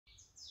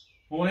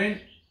Morning,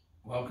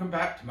 welcome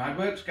back to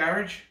Madworks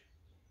Garage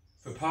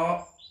for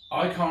part,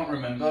 I can't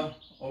remember,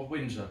 of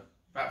Windsor.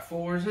 About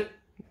 4, is it?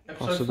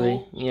 Episode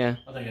Possibly, 4? yeah.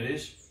 I think it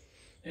is.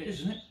 It is,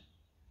 isn't it?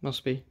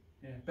 Must be.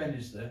 Yeah, Ben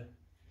is there.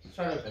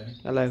 So hello, Benny.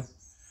 Hello.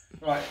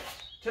 Right,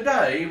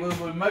 today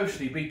we'll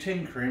mostly be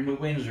tinkering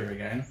with Windsor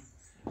again,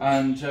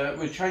 and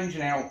we're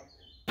changing out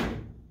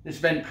this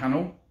vent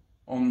panel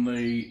on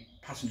the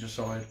passenger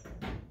side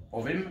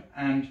of him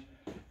and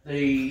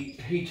the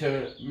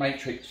heater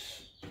matrix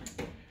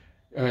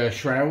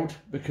shroud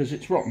because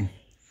it's rotten.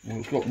 Well,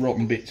 it's got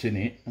rotten bits in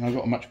it, and I've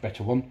got a much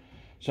better one.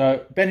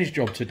 So Benny's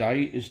job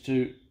today is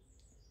to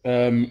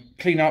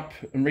clean up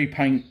and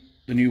repaint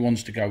the new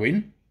ones to go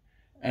in,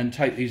 and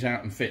take these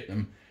out and fit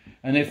them.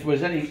 And if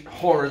there's any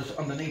horrors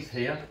underneath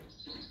here,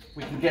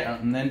 we can get at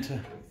them then to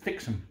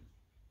fix them.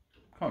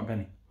 Can't we,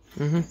 Benny?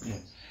 Mm-hmm. Yeah.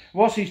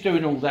 Whilst he's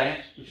doing all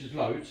that, which is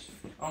loads,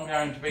 I'm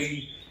going to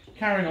be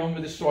carrying on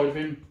with this side of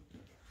him,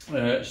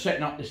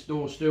 setting up this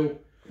door still,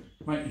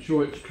 making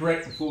sure it's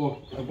correct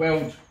before a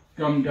weld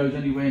gun goes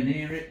anywhere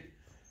near it.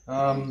 So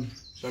I'm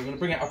going to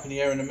bring it up in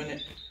the air in a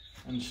minute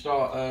and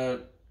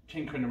start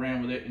tinkering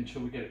around with it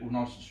until we get it all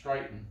nice and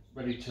straight and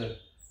ready to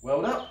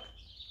weld up.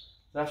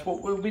 That's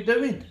what we'll be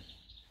doing.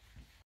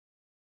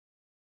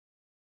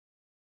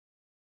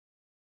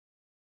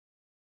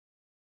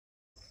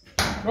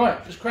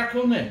 Right, just crack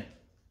on then.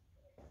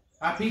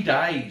 Happy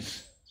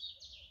days.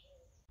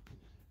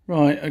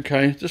 Right,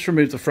 okay, just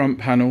remove the front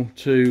panel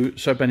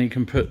so Benny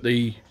can put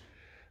the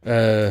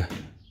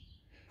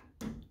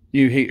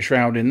new heat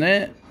shroud in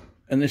there,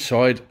 and this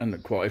side, and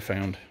look what I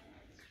found.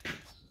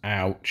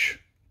 Ouch.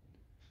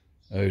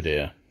 Oh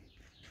dear.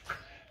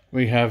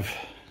 We have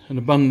an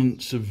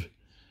abundance of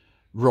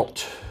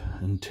rot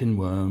and tin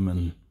worm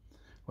and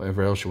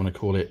whatever else you want to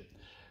call it,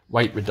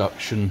 weight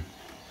reduction,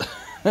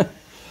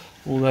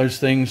 all those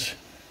things.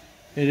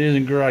 It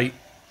isn't great.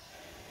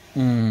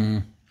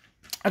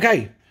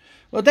 Okay,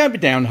 well, don't be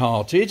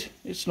downhearted.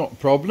 It's not a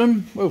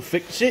problem. We'll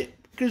fix it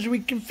because we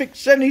can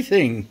fix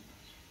anything,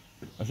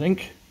 I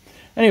think.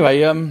 Anyway,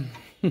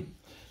 you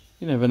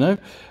never know.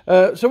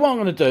 So what I'm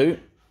going to do,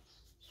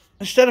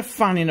 instead of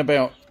fanning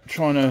about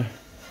trying to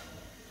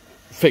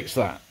fix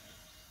that,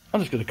 I'm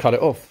just going to cut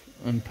it off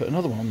and put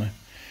another one on there,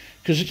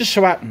 because it just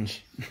so happens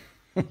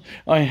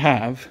I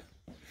have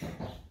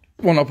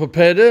one I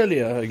prepared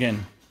earlier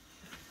again.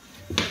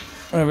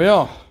 There we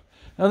are.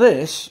 Now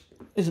this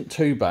isn't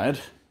too bad.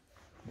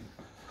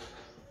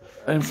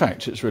 In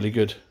fact, it's really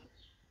good.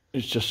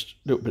 It's just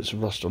little bits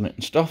of rust on it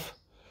and stuff.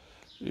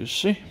 You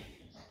see,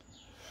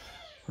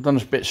 I've done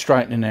this bit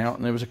straightening out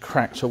and there was a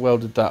crack, so I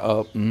welded that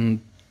up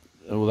and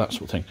all that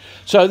sort of thing.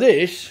 So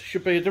this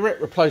should be a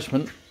direct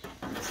replacement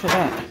for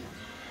that.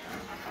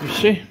 You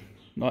see,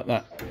 like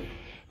that.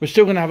 We're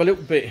still going to have a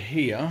little bit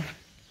here.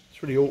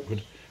 It's really awkward.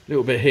 A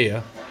little bit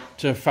here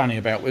to fanny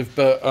about with,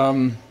 but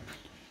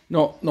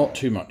not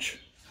too much.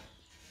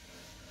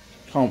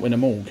 Can't win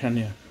them all, can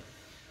you?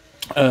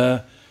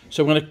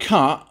 So we're going to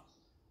cut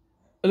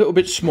a little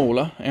bit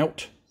smaller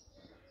out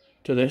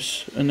to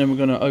this, and then we're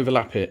going to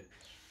overlap it,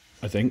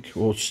 I think,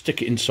 or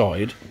stick it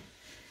inside.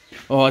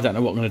 Oh, I don't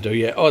know what I'm going to do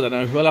yet. I don't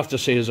know. We'll have to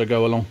see as I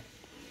go along.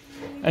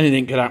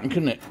 Anything could happen,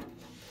 couldn't it?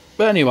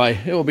 But anyway,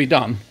 it will be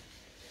done.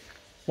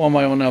 One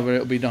way or another,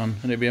 it'll be done,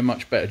 and it'll be a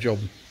much better job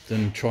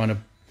than trying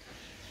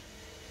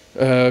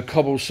to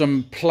cobble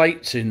some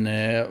plates in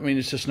there. I mean,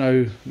 it's just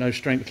no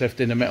strength left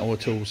in the metal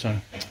at all, so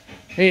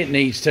it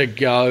needs to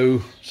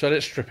go. So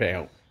let's strip it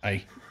out.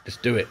 Hey, let's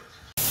do it.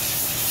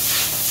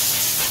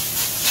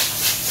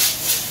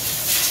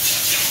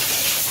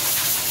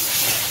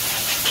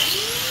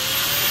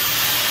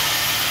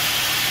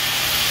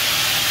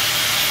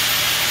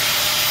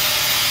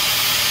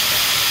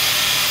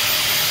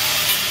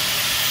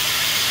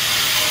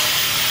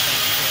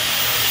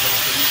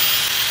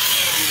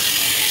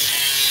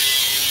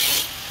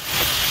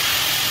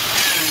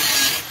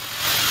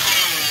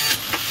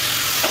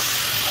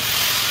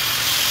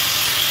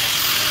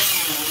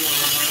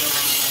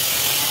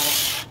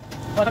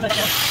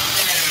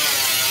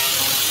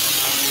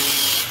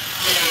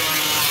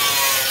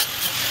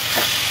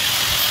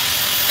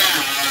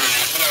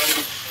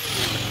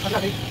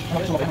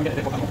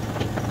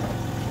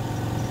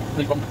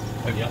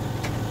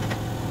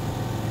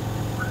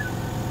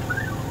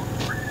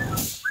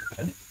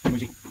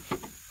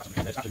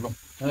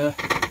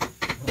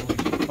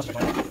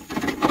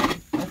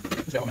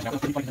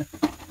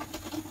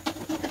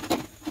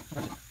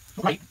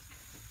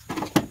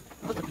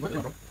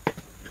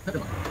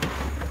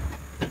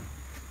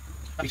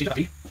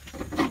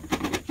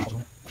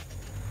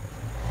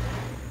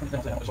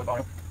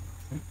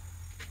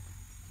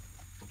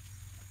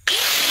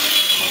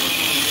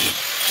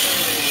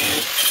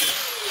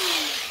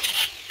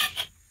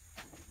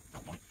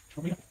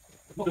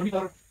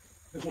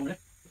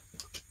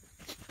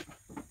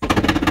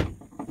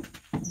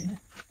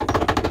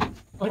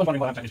 I was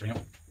wondering why I'm taking this ring out.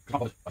 I can't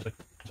bother,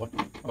 basically. That's why.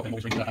 I've got more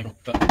rings to that angle.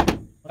 But I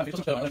don't think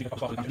it's I don't think I've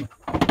got the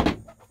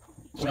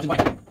so that's the way.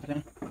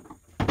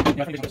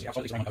 Yeah, I think it's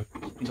outside this ring out.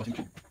 Inside the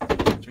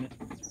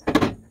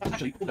That's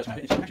actually all that's about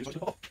it. It's actually supposed to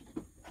pop off.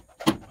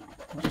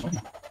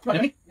 Right,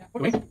 Emily? Yeah. What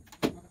are we doing?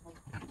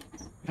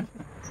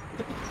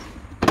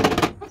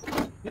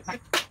 Yeah.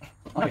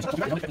 Oh, okay, so that's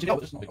not big. It's not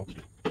a big hole.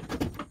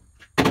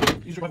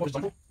 Use your water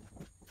sample.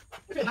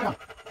 Look at that one.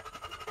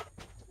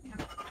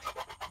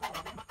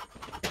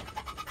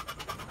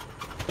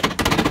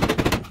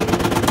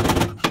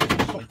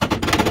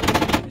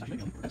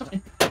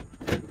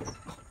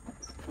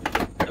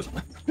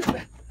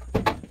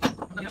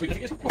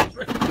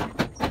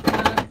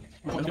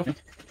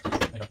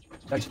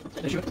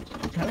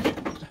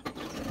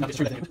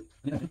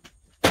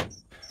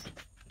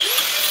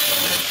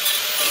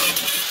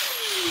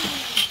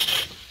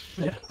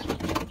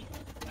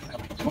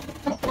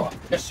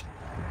 Yes.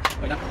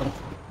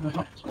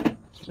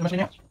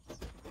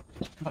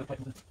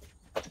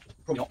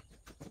 Probably not.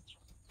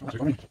 It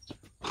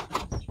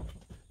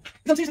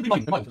doesn't seem to be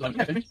mine. Why is that?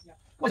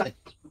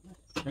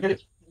 Okay.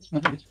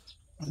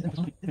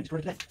 It's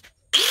correct left.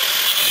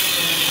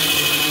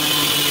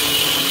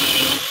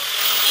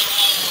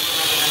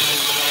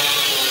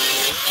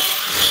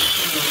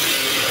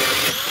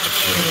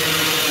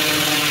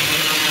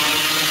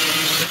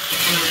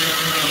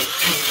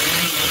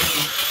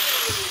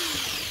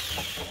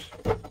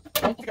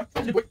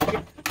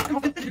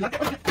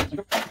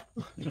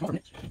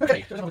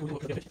 Okay, let's have a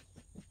look at it.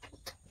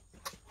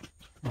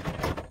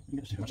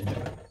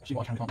 See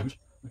what I can't lose.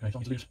 Okay, so I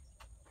need to lose.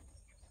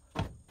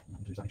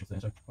 Lose that there,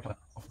 so I'll cut that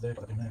off there,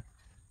 put that in there.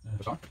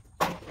 For start.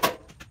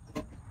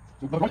 So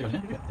we'll right in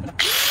there.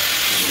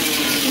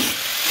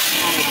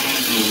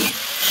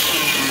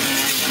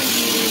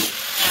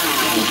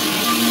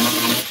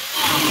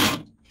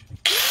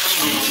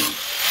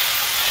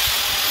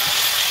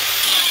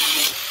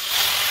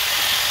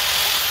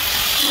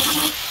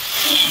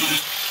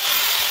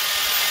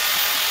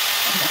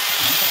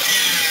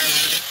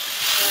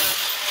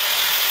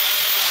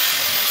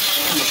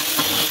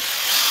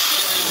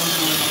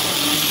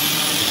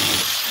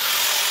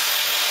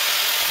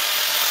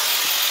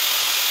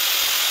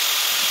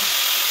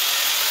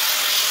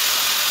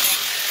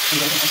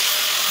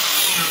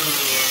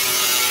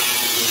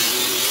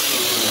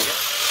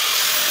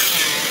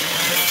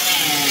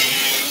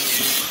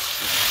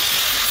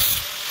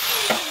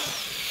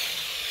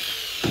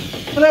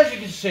 Well, as you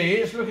can see,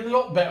 it's looking a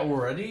lot better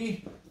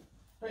already.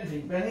 Don't you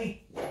think,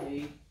 Benny?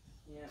 Yeah.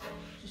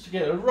 Just to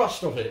get a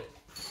rust off it.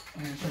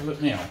 Let's have a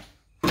look now.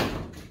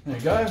 There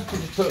you go. We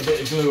just put a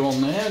bit of glue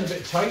on there and a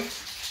bit of tape.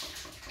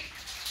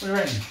 What do you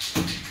reckon?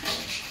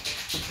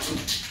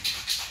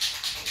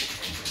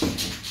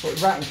 Put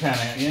the rattle can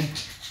out again.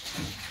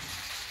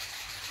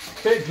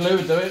 Bit of glue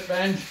would do it,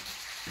 Ben.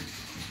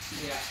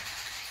 Yeah.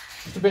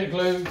 Just a bit of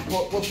glue.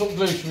 What sort of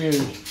glue should we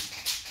use?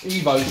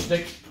 Evo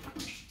stick.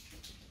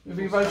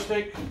 Evo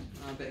stick.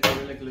 A bit of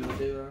Gorilla Glue will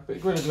do. A bit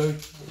of Gorilla Glue.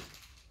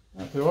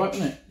 That'd be alright,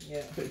 wouldn't it? Yeah.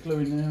 A bit of glue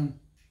in there.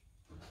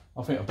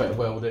 I think I better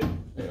weld it. I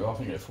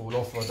think it'll fall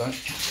off if I don't.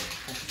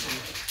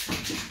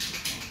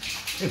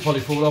 It'll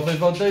probably fall off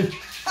if I do.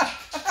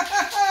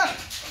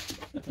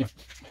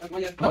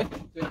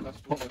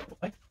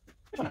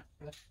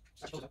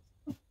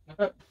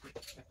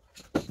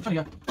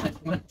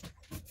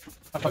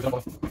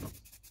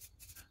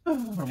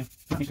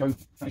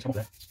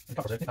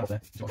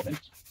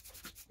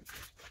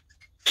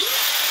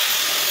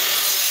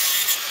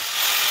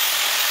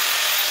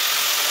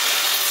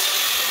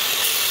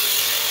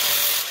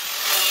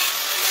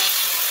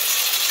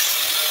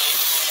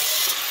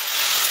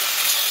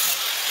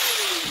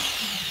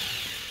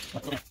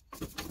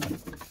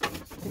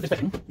 This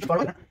bedroom, you should fire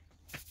right there.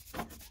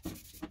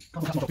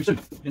 Can't have too soon.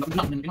 You're not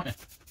nothing in there.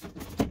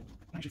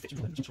 Actually fits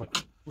into there. That's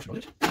right. What's your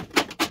lid? That's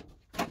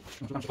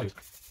the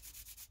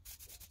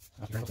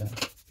ground there.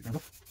 The ground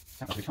off.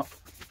 That must be cut.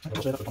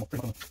 That's there. That's the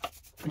bring on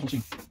the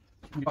machine.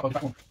 You back on the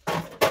back one.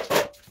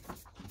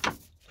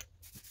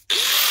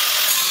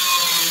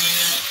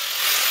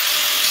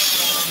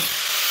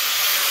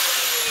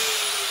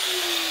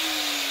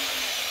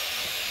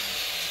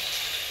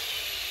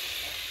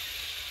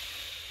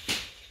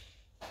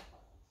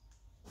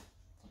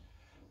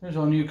 Here's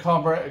our new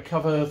carburetor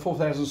cover,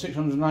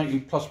 4,680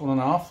 plus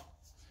 1.5,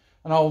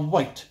 and I'll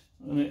wait,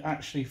 and it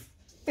actually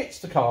fits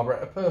the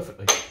carburetor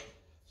perfectly.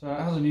 So it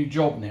has a new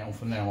job now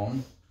from now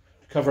on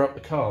to cover up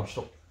the carb,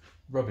 stop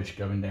rubbish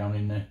going down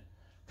in there.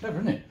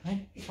 Clever, isn't it?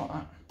 Hey, just like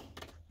that.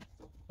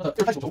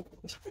 Irreplaceable tool.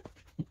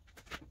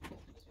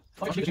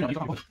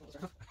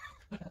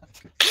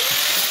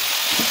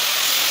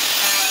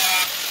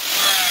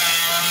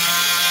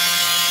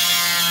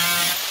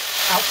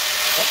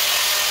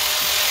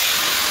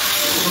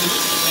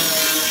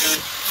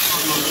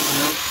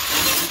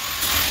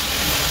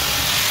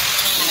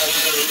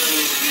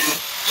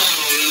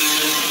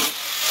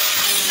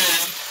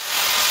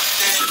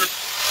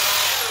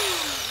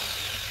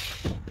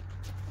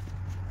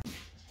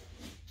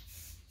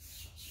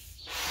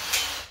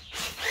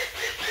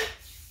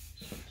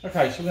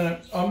 Okay, so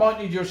I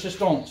might need your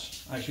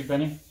assistance, actually,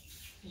 Benny.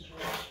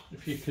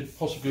 If you could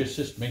possibly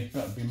assist me,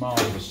 that would be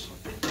marvellous.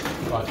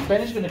 Right,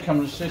 Benny's going to come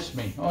and assist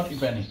me, aren't you,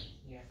 Benny?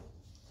 Yeah.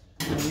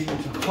 I need you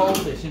to hold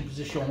this in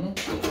position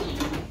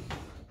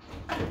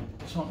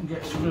so I can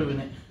get screw in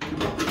it.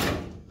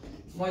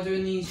 Am I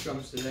doing these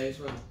drums today as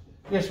well?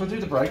 Yes, we'll do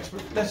the brakes,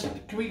 but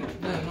can we... No,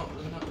 not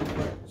the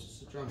brakes,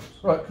 just the drums.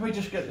 Right, can we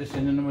just get this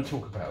in and then we'll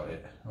talk about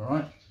it,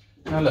 alright?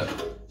 Now look,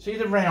 see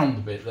the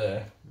round bit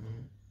there?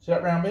 See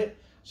that round bit?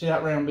 See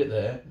that round bit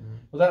there?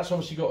 Well, that's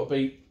obviously got to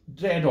be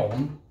dead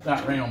on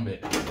that round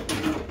bit.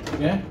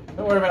 Yeah?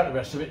 Don't worry about the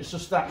rest of it, it's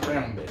just that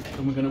round bit.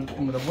 And I'm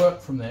gonna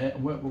work from there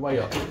and work my way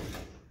up.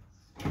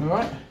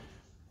 Alright?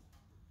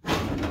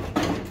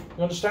 You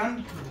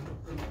understand?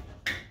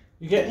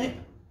 You getting it?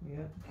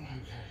 Yeah.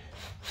 Okay.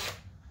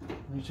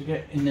 I need to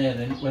get in there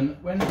then.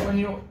 When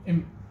you're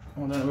in, I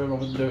don't know whether I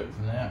can do it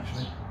from there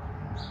actually.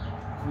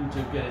 I need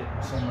to get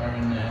it somewhere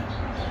in there.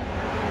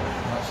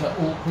 That's an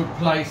awkward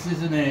place,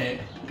 isn't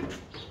it?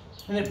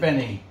 Isn't it,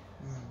 Benny?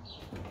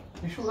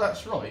 You sure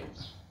that's right?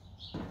 Is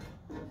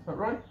that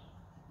right?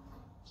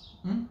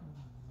 Hmm?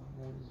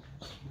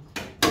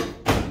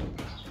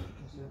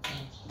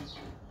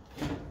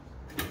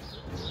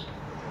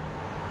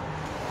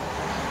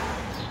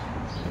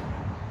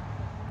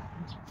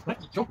 Right,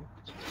 sure.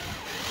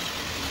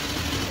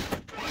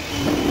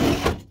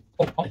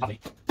 Oh, lovely.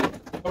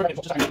 Don't worry about it,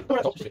 just a second. Don't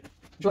worry about it, just a bit.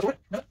 You sure that's all right?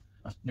 No?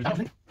 That's new down,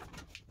 isn't it?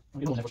 I'll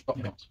get all there, stop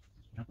me about.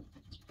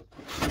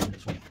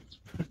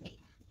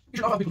 You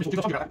should have other people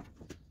talk about that.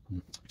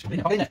 It's in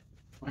there, I'll get in there.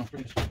 Right, I'll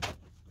this.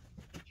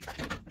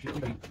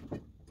 Actually,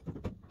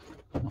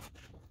 that's enough.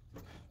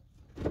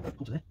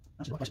 Onto there.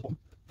 That's the right place at the bottom.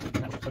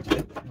 Now, so there,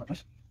 in the right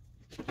place.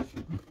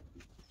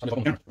 Stand up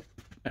on camera.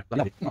 Yeah,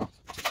 lovely. Oh. Right,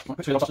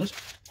 quick through the buttons.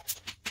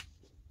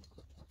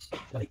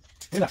 Lovely.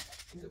 Hear that?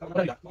 There you go.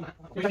 Here you go.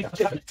 Let's get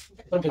that in it.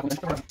 Don't get it on there.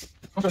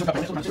 I'm going to go back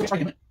in it. Just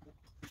straight in it.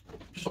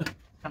 Just sort of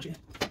bounce it in.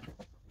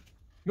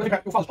 You're going to go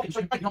back your father's pocket, so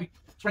you can't be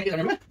spraying it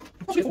everywhere.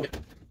 What's it for it?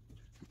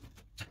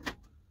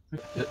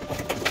 That's it.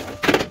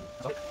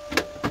 That's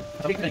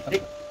it. That's it. That's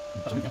it.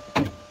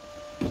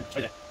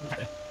 Straight there. Back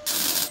there.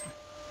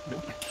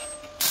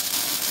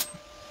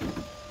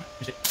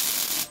 Is it?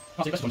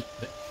 That's it. That's one.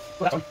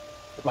 Well, that's one.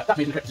 Right, that's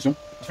me in the correct position.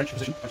 That's French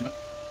position. Put that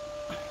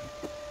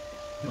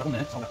on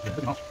there. Hold that.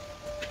 Put it on.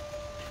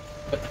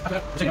 But after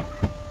that, we'll see now.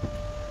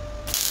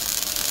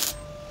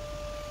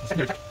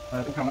 Secondary attack.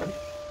 Don't count that.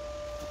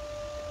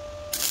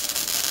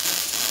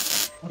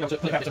 I'll be able to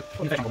pull it back. Put the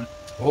effect on it.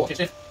 Oh, it's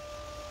stiff.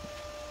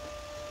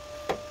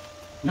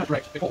 Now it's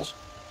correct. Because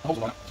the holes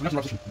are like that. So now it's in the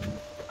right position.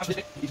 That's this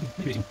bit. Easy.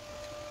 Really easy.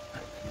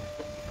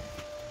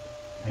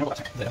 And I've got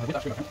that tack there. I'll get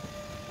that screw back out.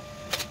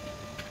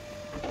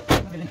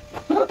 Get in there.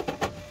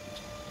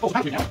 Oh, it's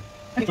now.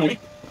 Hang it for me.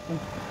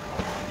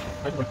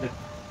 Right, right there.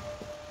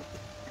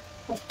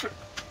 Oh,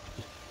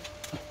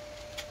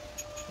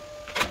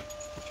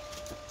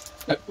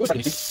 no, we'll try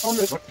these. On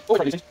the right.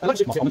 Always try these. I like to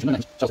stick my feet on the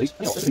names. So these.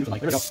 Anyway, this is for me.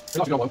 Here we go.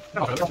 Here we go. Well.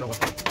 Now I'll go.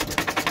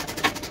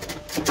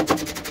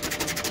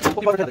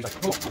 Put the other head.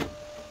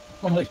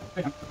 Come on, please.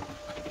 Okay, now.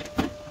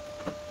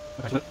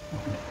 Okay, so look.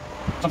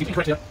 Something's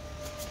incorrect here.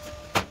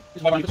 This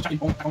is why when you put the tack in.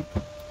 On.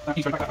 That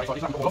keeps going back that way. So I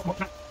just have to go off.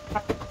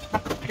 Tap.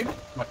 Thank you.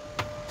 Right.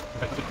 Okay,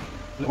 that's it. A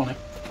little one there.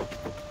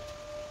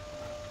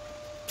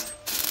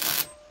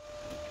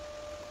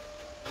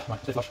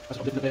 Right, stay flush. That's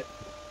what I did a bit.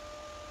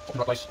 Top in the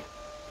right place.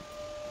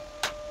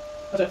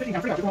 That's it. 15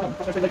 count, 3 count. Come on,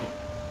 cross those 3 legs.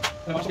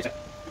 I'll stop it.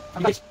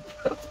 And base.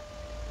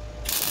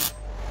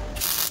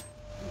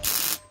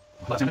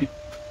 I'll let that down.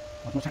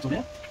 I've more tacks on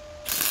there.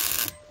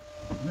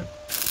 No.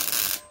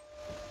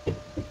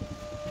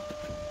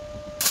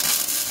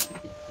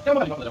 Yeah, I'm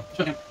not going to just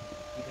go down.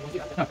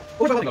 No.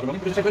 Always by the leg,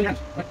 because it's burn your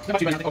hands. Right? Never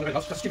actually burn your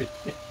hands. That's stupid.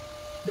 Yeah. You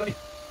got any?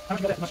 How much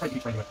you got left? That's right, you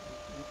keep spraying away.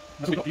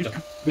 That's what we've got to use it.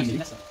 Really?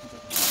 Use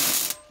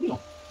on.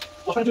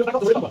 What's trying to do back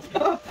up the red number?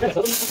 Yes,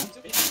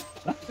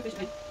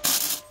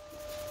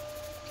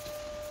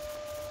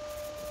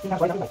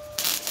 that's right now.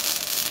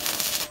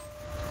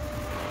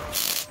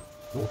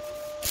 Oh.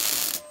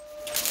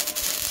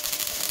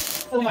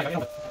 Oh my God, you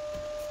know it.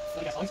 I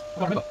can't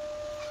remember.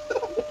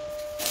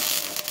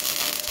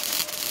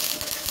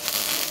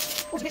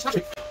 What's it? Snatch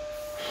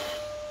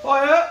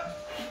fire!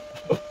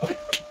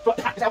 Right,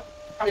 the hat is out.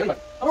 How are you?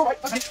 I'm alright,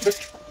 that's me. Good.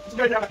 Just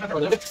go down that camera a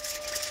little bit.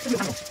 Give me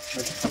the handle.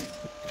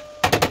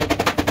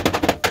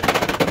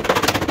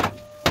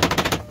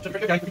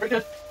 Very good, very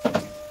good.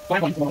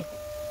 Flying one, come on.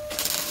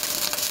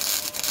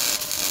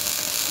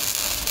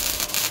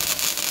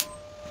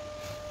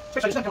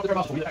 Especially this time, the very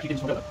last one, we actually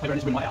didn't swim over. They were in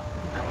this room like that.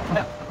 Come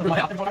out. Room like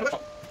that. Then we find out the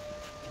top.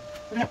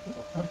 Come out.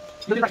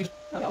 You'll do practice.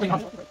 I'll lean on.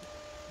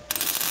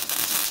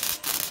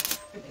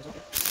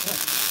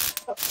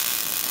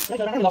 Yeah,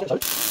 go down and love it, so.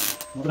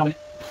 We'll go down in it.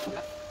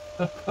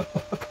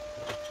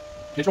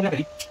 Get strong now,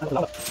 Benny. That's the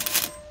love it.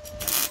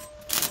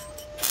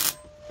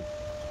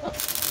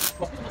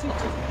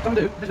 Don't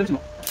do. Let's do some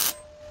more.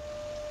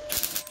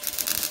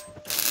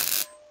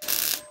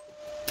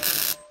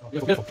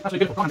 Beautiful, beautiful. Absolutely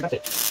beautiful. Fine, that's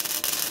it.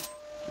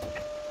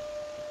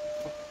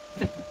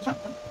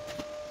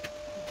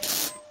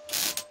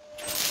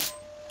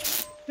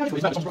 Yeah, it's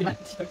about something, man.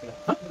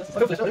 Huh? I go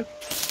for this, I do.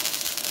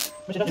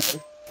 Where's your dad?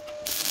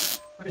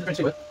 Where's your friend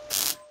Stuart?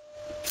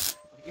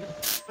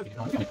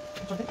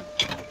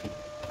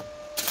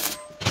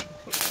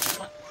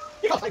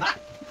 Oh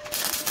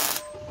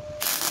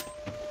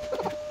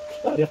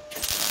dear.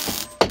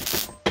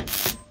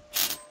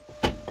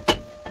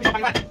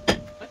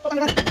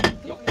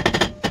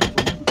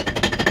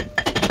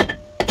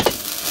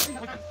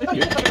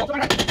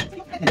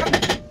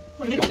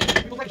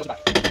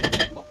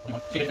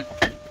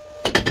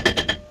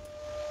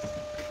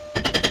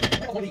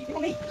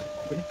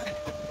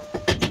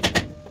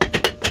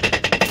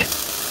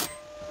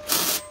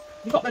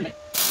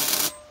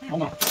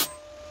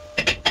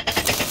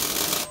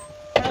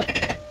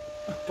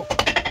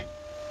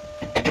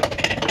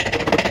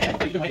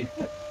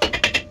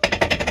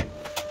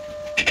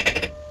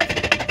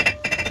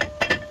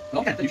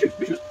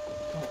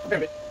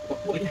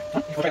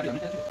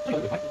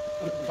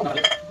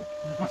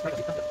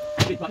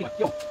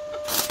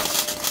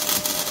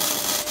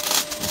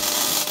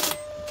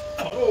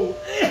 Oh!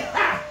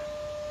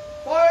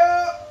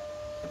 Fire!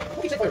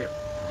 What is it fire?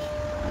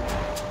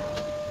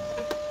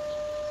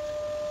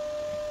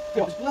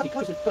 Yeah, it's bloody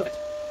close and perfect.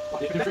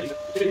 Right, it is.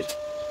 Give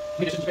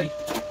me distance, Benny.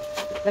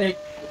 Benny.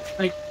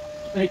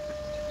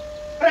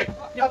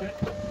 Yeah, I'll do it.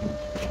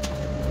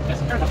 Yes,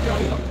 fair enough. You're on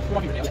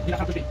you don't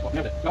have to be. What, no,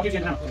 I'll use the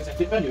end now.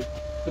 It burn you.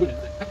 The wood.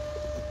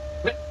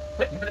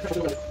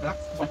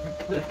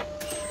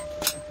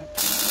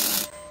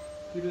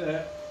 Keep it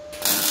there.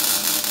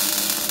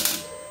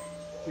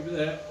 Keep it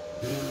there.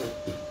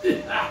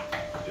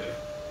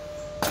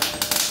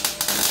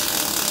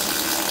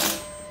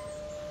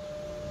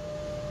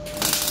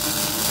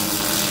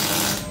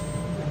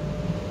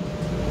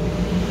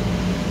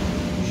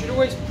 You should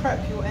always prep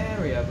your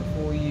area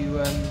before you.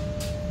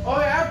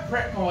 I have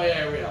prepped my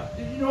area.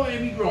 Did you not hear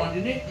me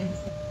grinding it?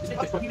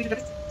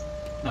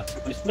 No.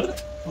 That's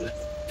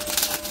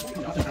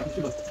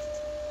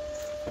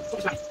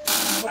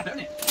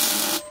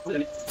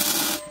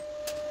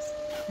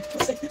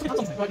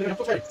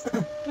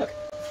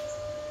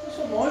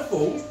not my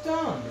fault. You've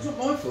done. It's not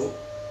my fault.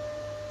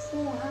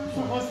 Oh, how It's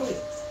not my fault.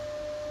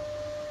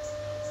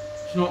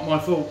 It's not my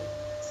fault.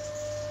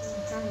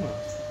 camera.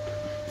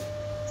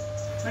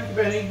 Thank you,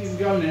 Benny. You can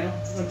go now.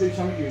 I'm going to do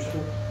something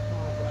useful.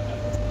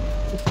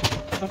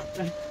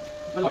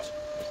 My lights.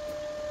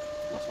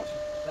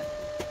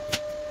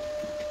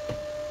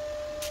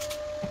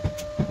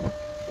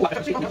 Oh, I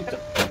can see.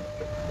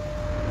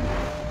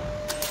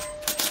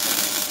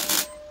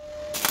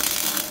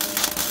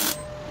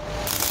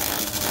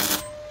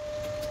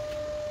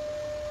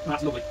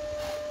 That's lovely.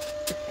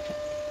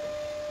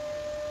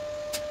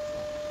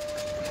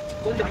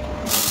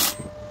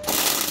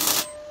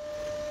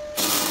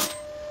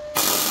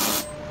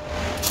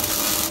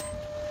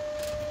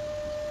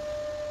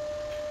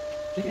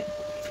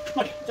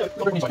 Right, so we've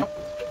got everything inside now.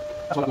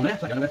 That's all I've done there.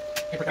 So I'm going to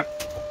get back out.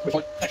 Which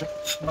side? Extra.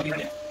 I'm not being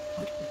ready. Yeah.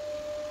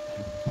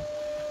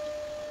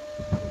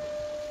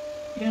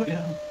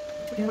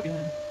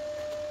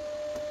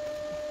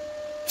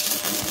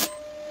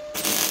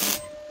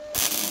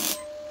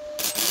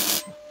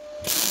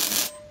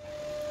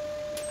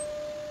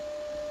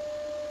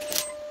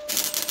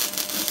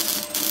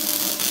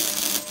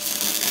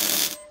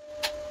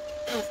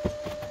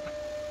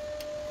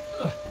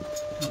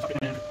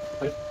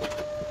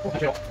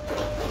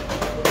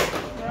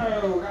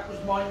 No, that was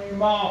my new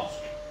mask.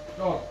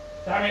 God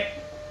damn it.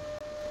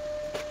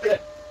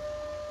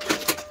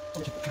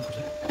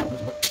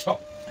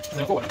 Stop.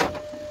 Forward.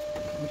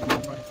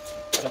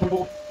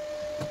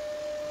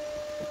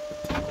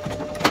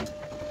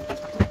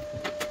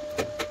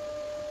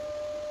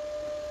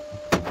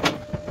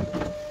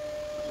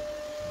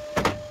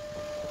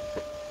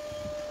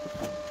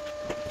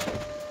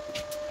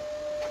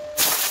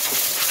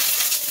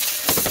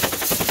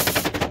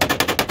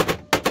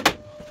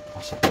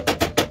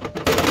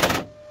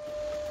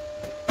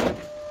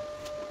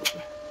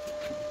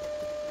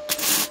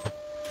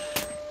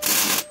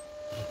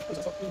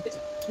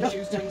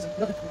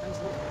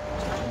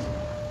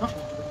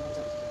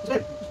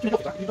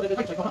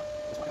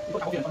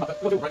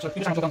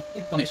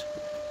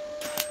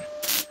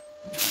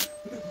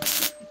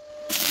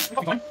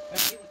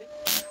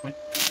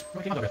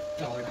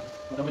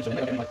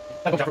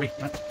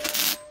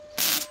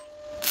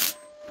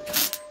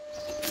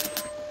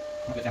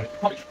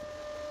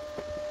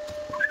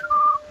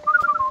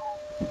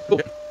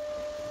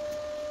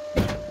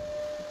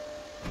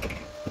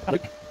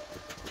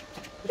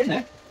 Get in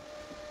there.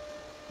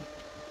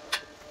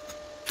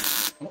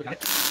 I'm looking at it.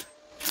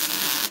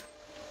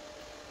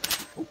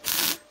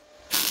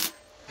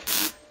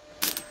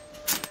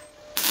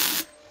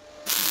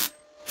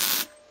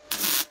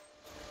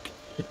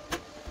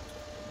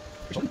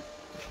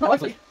 No,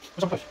 hopefully.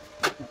 What's on close?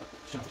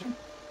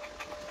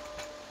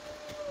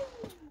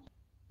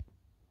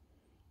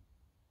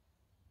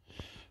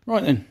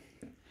 Right then.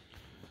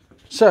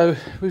 So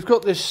we've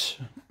got this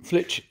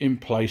flitch in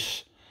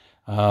place,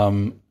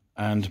 and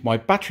my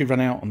battery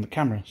ran out on the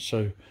camera,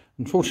 so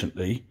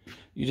unfortunately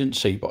you didn't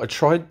see, but I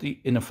tried the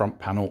inner front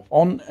panel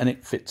on and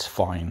it fits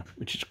fine,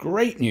 which is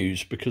great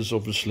news because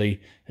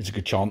obviously there's a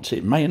good chance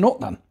it may have not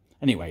done.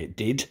 Anyway, it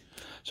did.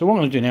 So what I'm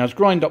going to do now is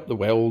grind up the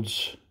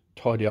welds,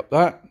 tidy up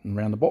that and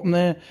around the bottom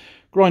there,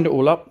 grind it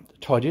all up,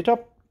 tidy it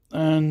up,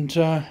 and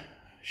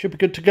should be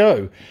good to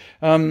go.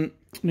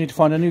 Need to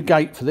find a new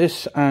gate for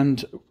this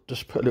and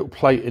just put a little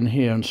plate in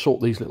here and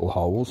sort these little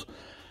holes.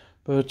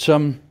 But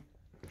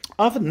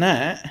other than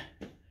that,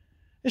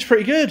 it's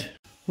pretty good.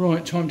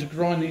 Right, time to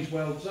grind these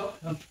welds up.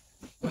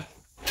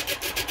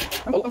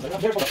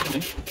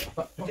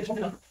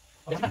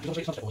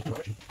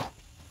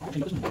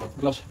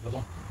 Gloves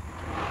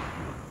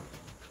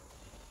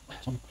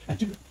on.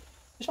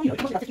 It's funny,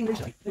 it must be about 15 degrees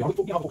today.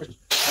 Before Christmas.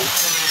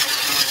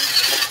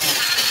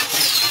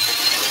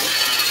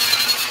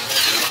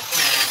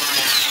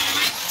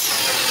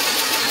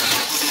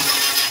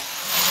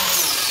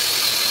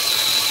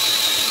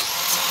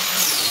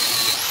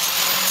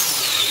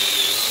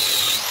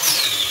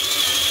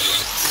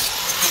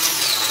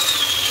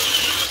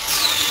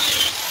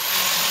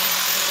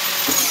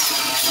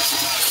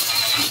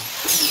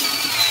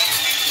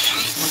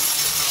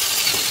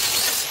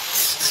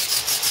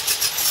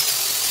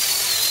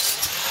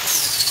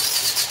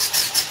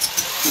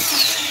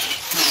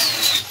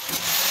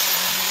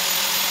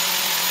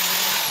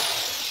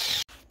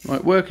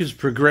 Right, work is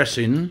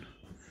progressing.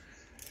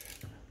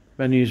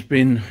 Benny's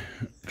been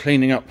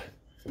cleaning up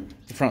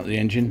the front of the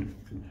engine.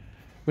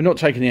 We're not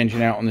taking the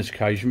engine out on this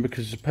occasion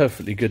because it's a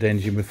perfectly good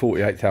engine with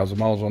 48,000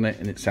 miles on it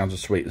and it sounds as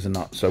sweet as a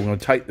nut. So we're going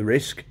to take the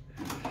risk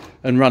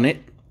and run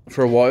it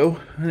for a while,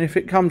 and if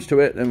it comes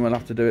to it then we'll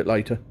have to do it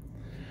later.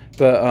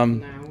 But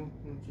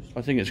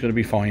I think it's going to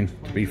be fine,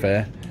 to be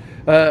fair.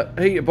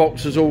 Heater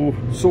box is all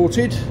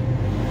sorted,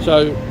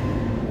 so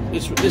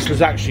this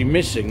was actually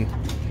missing.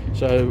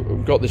 So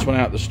we've got this one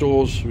out of the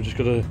stores. We've just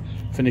got to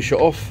finish it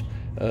off.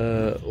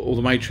 All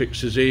the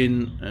matrix is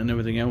in and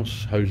everything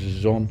else. Hoses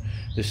is on.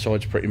 This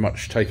side's pretty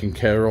much taken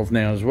care of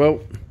now as well.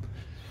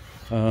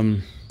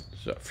 So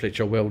that flitch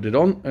I welded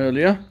on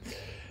earlier.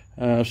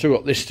 Still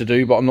got this to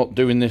do, but I'm not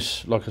doing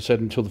this, like I said,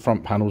 until the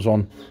front panel's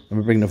on. And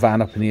we bring the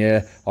van up in the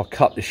air. I'll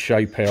cut this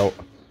shape out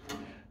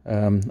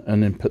and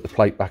then put the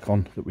plate back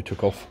on that we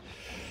took off.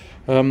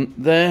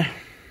 There.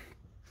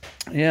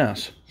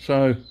 Yes.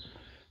 So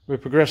we're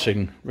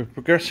progressing. We're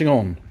progressing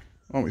on,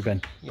 aren't we,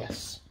 Ben?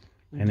 Yes.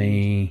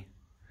 Benny.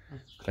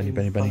 Benny.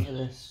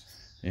 This.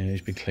 Yeah,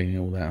 he's been cleaning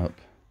all that up.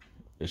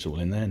 It's all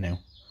in there now.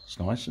 It's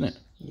nice, isn't it?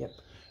 Yep.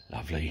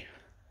 Lovely.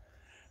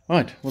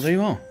 Right, well there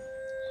you are.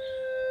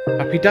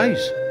 Happy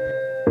days.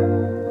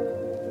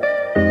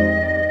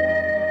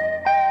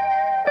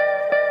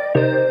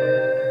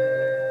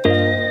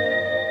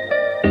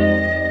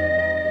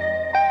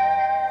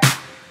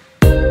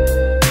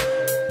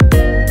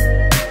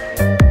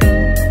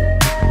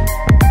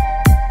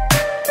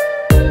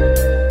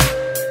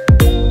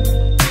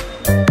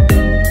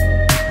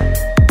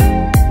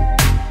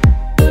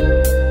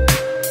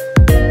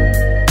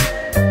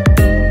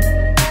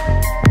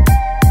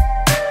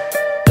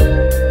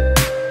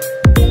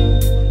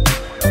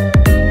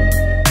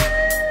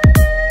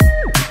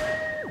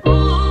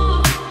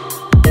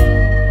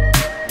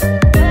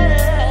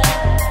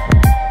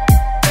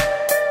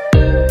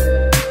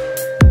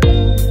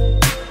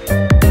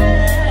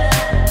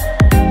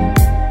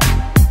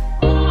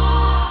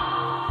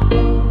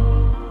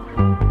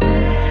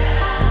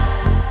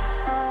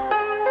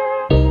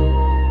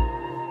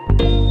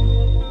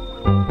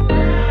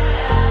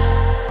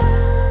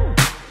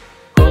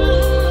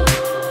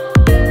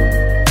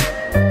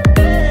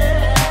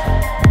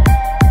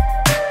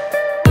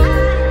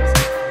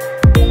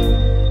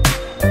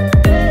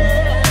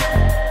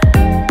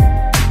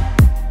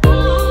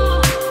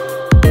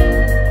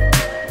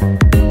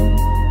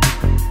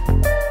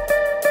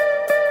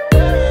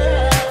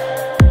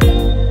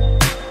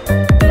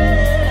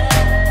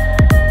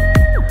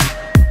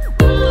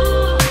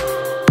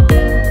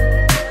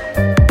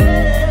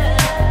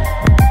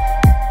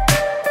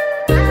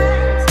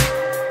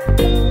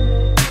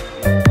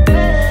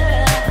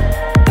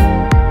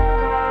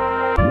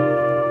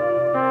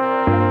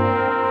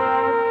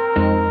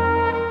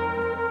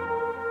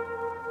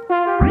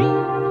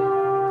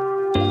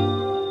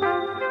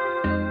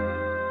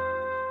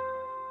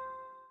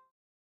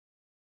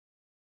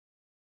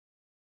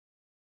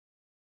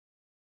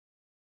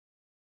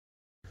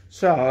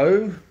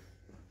 So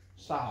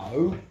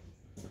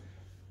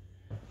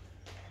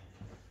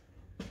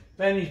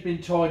Benny's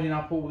been tidying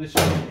up all this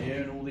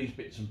here and all these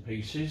bits and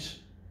pieces.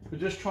 We're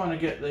just trying to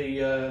get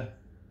the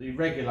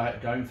regulator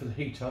going for the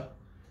heater.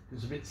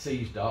 It's a bit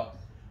seized up.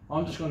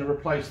 I'm just going to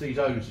replace these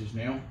hoses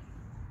now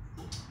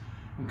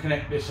and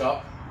connect this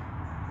up.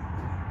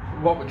 So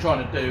what we're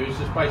trying to do is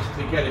just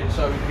basically get it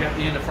so we can get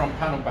the inner front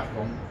panel back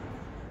on,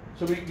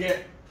 so we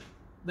can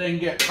then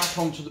get back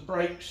onto the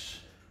brakes.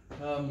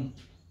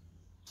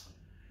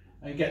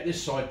 And get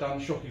this side done,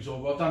 shock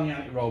absorber. I've done the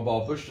anti-roll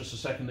bar bush just a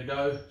second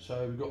ago,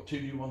 so we've got 2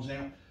 new ones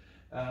now.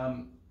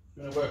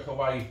 Going to work our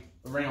way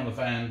around the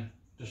van,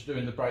 just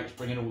doing the brakes,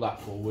 bringing all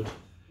that forward.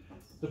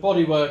 The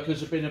body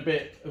workers have been a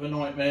bit of a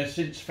nightmare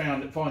since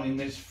finding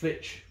this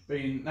flitch,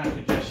 being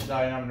knackered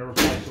yesterday and having to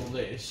replace all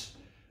this.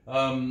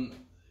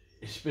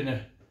 It's been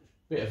a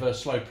bit of a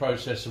slow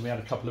process, and we had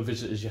a couple of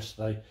visitors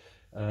yesterday.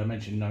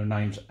 Mentioned no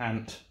names,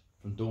 Ant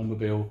from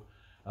Dormobile,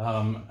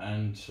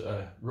 and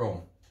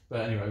Ron.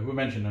 But anyway, we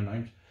mentioned no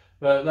names.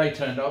 But they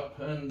turned up,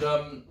 and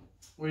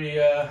we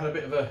had a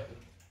bit of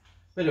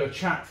a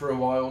chat for a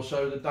while.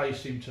 So the day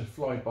seemed to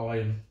fly by,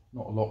 and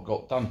not a lot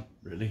got done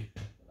really.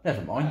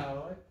 Never mind.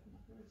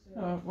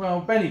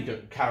 Well, Benny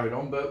carried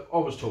on, but I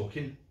was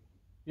talking.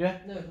 Yeah.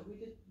 No, but we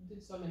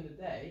did some in the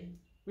day.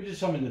 We did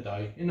some in the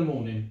day, in the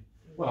morning.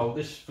 Well,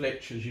 this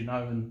flitch, as you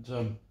know,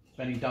 and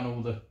Benny done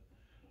all the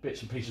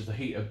bits and pieces. The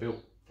heater,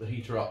 built the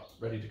heater up,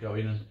 ready to go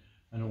in,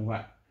 and all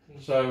that.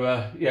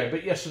 So yeah,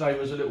 but yesterday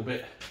was a little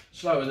bit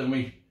slower than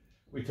we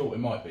thought it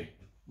might be,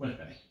 wasn't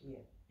it, Benny?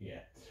 Yeah.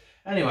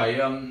 Anyway,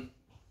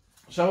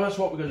 so that's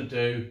what we're going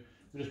to do.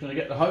 We're just going to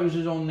get the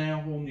hoses on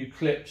now, all new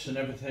clips and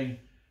everything.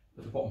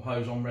 Put the bottom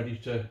hose on, ready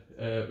to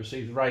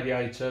receive the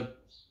radiator.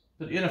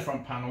 Put the inner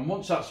front panel on.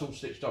 Once that's all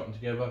stitched up and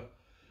together,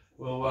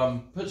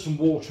 we'll put some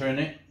water in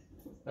it,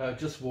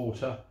 just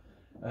water,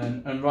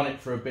 and run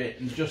it for a bit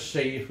and just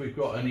see if we've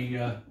got any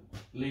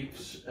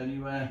leaks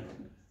anywhere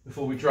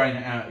before we drain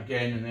it out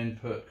again and then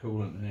put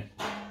coolant in it.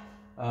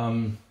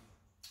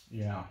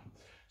 Yeah,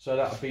 so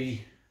that'll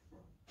be.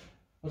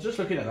 I was just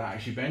looking at that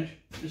actually, Benj.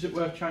 Is it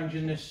worth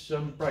changing this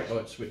brake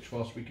light switch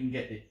whilst we can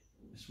get it?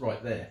 It's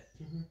right there.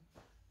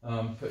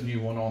 Put a new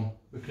one on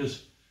because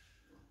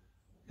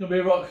it's going to be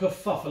a right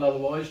kerfuffle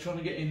otherwise trying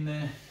to get in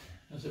there,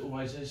 as it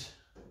always is,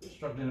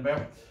 struggling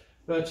about.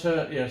 But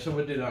yeah, so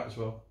we'll do that as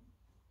well.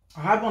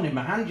 I had one in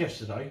my hand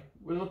yesterday.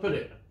 Where did I put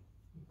it?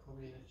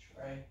 Probably in a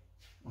tray.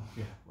 Oh,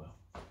 yeah, well,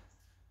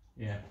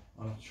 yeah,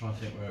 I'll have to try and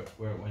think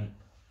where it went.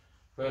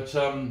 But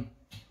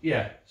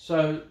yeah,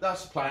 so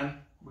that's the plan.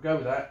 We'll go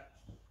with that.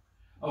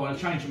 Oh, and I'll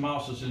change the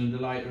master cylinder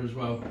later as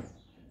well.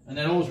 And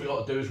then all we've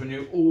got to do is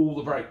renew all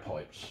the brake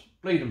pipes.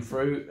 Bleed them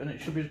through and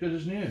it should be as good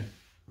as new.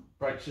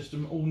 Brake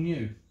system all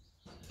new.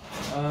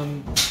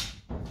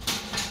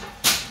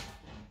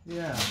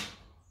 Yeah,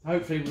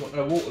 hopefully we've got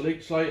no water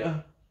leaks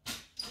later.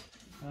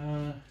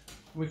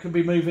 We could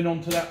be moving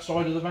on to that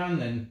side of the van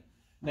then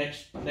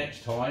next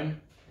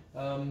time,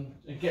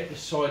 and get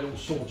this side all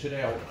sorted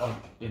out.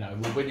 You know,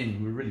 we're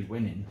winning, we're really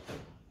winning.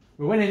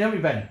 We're winning, aren't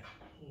we, Ben?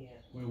 Yeah.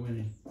 We're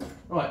winning.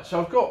 Right,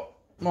 so I've got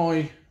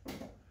my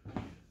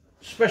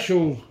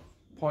special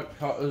pipe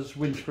cutters,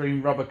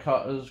 windscreen rubber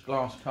cutters,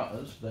 glass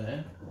cutters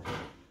there,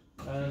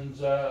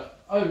 and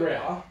over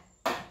here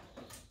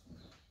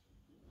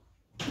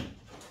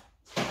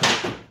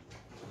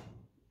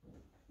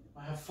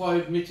I have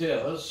 5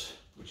 meters,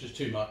 which is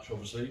too much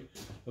obviously,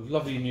 of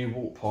lovely new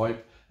water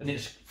pipe, and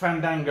it's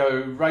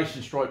Fandango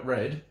Racing Stripe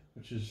Red,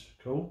 which is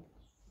cool.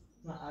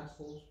 That adds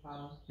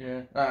horsepower.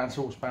 Yeah, that adds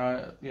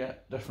horsepower, yeah,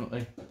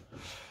 definitely.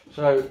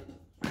 So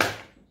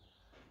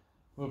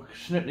we'll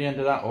snip the end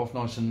of that off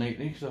nice and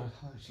neatly, because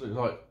it looks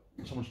like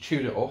someone's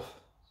chewed it off.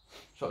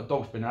 It's like a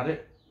dog's been at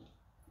it.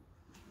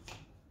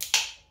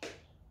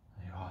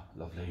 There you are,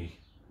 lovely.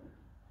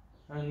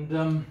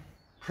 And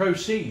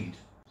proceed.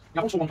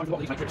 Yeah, also one time to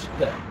these matrix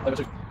there. Over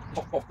to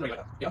top off, there you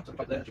go. Yeah, so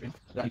right there, should be in.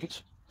 There you go.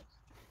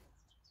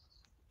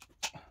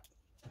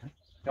 Okay,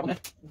 go on there.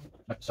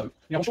 No, so,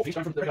 yeah, one short piece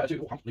going from the regulator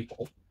to, the top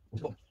off.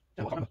 What's it got?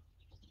 Yeah, well, I can't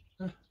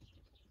remember.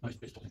 No,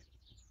 it's top thing.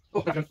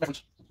 Oh,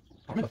 reference.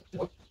 I can't remember.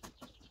 What?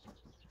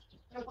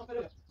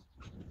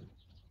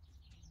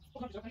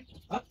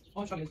 Huh?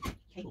 I'm struggling.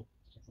 Cable.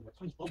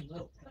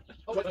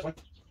 Oh, right, that's fine.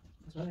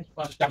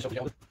 Well, just down something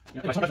else.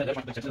 Anyway, some there, the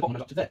bottom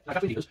goes up to there. I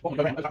have 2 meters, bottom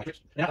goes around over that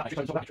matrix, and out that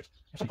matrix, over that matrix.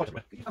 There's some pipes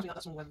everywhere. Could you pass me out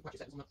that small ratchet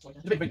set on that side?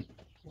 It's a bit big.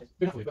 Big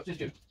enough for you, but it's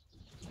due.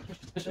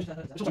 It's also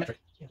a metric.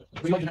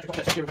 We like the metric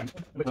offset secure fans.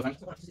 A bit of fans.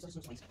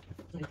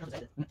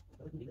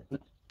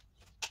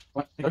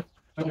 Right, here you go. So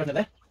I'm going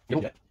there. Yeah,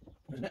 all get.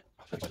 Isn't it?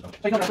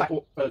 Take another black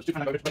or stick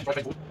fan over it,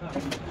 right forward.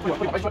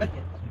 Wait, right there.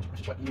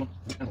 Just wait, you want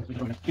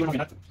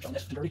to on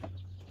this, dirty.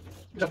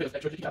 There's a bit of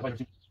extra, keep that away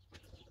everything.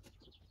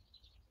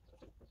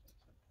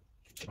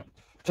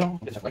 So,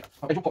 get this way.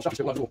 Okay, your pop stuff is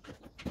still like the wall.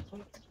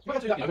 We're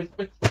going to do that, you know,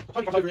 when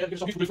Tony comes over here and gives us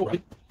some beautiful blue floor,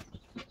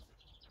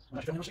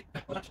 right? It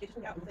just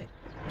pulled out of the thing.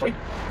 Sorry?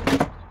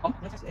 No,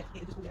 test it.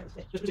 It just pulled out of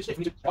the stick. Just stick.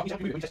 We need to move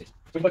it when we test it. So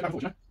we can both back and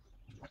forth, you know?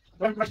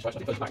 Don't race twice, I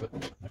think first back, but no,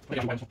 I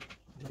don't know.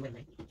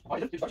 I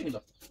don't do such things. So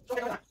I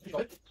go like that. You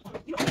got it?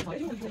 You got it.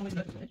 You want to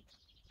do it.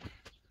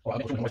 All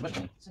right, I'm not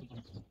doing it.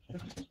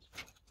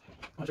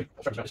 Actually,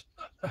 I'll stretch this.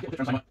 Get a bit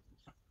of time.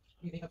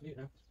 You think I have to do it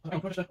now? Hang on,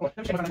 all right, let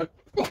me take my hand and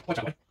go. Oh, quite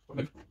that way.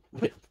 Move.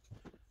 Move.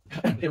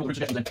 Here are all the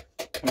suggestions then.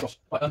 Come across.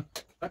 Right,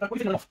 what are you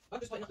feeling off? I'm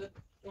just waiting up the.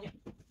 Yeah.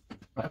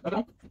 Right, go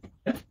on.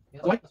 Yeah? Yeah,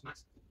 Away. that's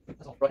max.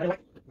 That's all. Right, anyway.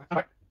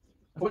 Back.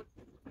 Forward.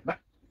 Back.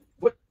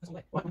 Forward. That's all the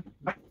way. Right.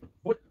 Back.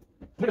 Forward.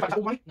 Move it back. Is that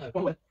all the way? No.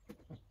 All the way.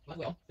 Like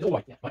we are. It's all the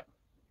way. Yeah. Right.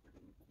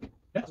 Yeah.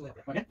 That's all the way.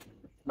 Right, yeah.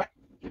 Back.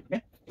 Yeah.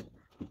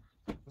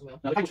 That's all the way.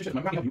 Now the cable system,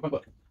 I'm grabbing you, won't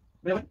work.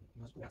 Really?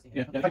 Yeah.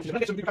 Yeah, the cable system. Let's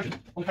get some lubrication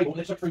on the cable and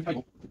then soak through the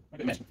cable. Make a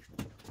bit of mess.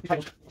 These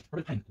cables are a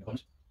bit of pain, to be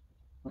honest.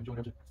 I'm enjoying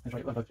them to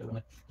penetrate both together on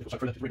there. They've got soak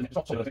through left, it's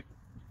not solid, I think.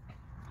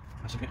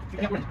 That's okay. Keep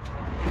it out, we're in.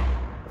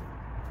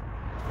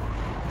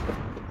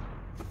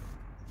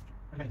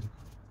 Okay.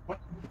 Right.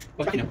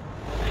 Well, back in now.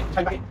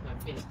 Take back in. No,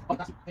 finish. Oh,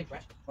 That's big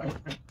fresh. Right.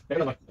 Yeah,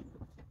 go that way.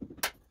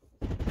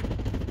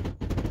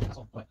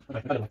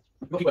 Okay, better way.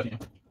 You've got to keep working now.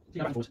 See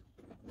how back and forwards.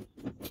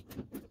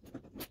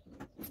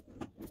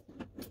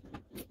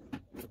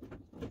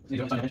 See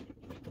you outside, right,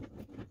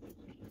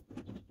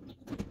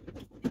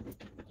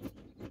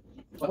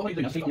 what are you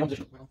doing now? Keep on your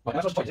position. Right,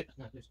 that's what's tight, is it?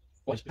 No, it is.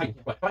 What is pain?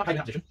 Right, put that pain in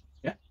that position.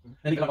 Yeah?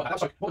 Then you go like that.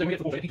 That's like, what we're doing, we get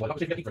the water, get deep like that, we'll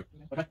see if we get deep through.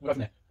 Okay, we'll go from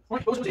there.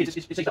 Right, but what it is,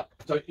 it's seized up.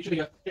 So it should be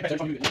a bit better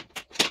trying to move it.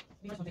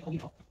 You might take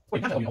holding off.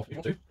 Well, you can hold it off if you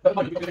want to. But at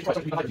the moment, we're trying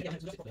to be behaving.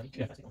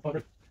 Yeah, I'll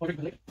drink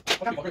the lid.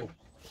 I'll have you got a drink.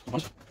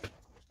 Once.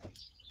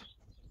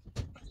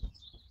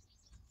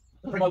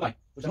 Doesn't bring my way.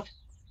 Was it not?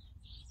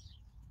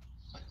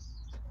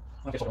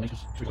 I guess what I need is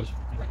two goes.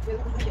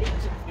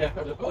 Yeah,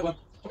 that was it. Oh,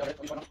 okay,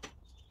 you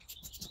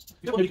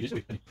don't want to do this, do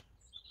we?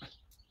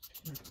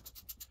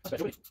 That's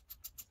better, isn't it?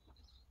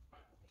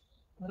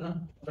 I don't know.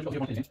 I've got the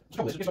one thing in. Let's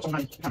go with this. Let's get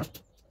on the camera.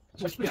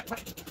 So let's put it back.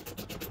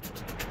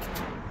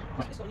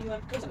 Right. It's got a new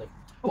close on it.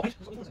 Oh, right.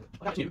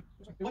 I'll have to you.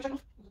 Why take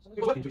off? It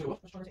was working. It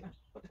was trying to take it out.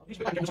 You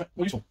should put it back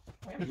more useful.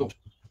 Good lord.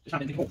 It's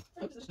not anything more.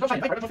 It's not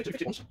saying, I don't fix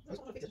it once. It's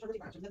not fix it, it's already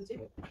back. It's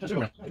zero. It's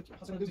zero. I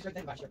was going to do straight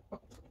down back here. Oh,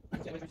 I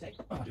do it.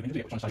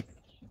 I'm trying to say.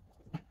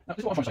 Now, this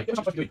is what I'm trying to say. Get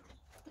something to do.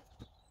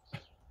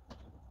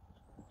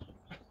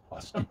 Oh,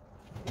 that's done.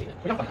 We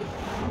have done it.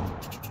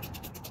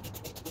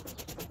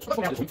 I'll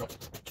put out this week, right?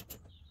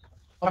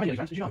 I have many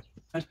fans, as you know.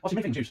 And I've seen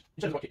many things used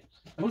instead of rocket.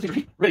 And one of the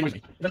things really annoys me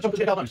is that some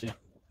get nose here.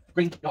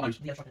 Green, yellow nose.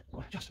 Yeah,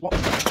 well, just what? You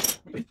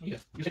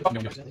see the button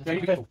on yours. Yeah, you need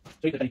to be careful.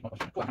 See the Denny might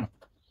pull that hammer.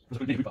 There's a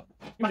good needle button.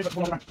 Imagine if that's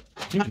one on the ground.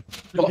 Can you imagine?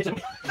 You've got like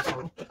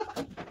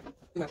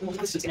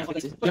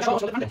this. But that's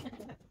what I'm doing.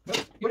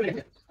 You're going to get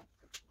it.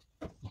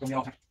 I'm going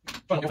to get it.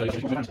 Try not to get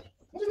it.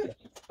 What is it?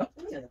 Huh?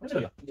 What is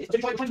it? Did you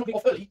try to knock it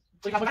off early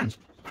so you can have my hands?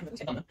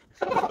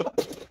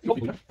 You got people,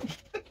 you know?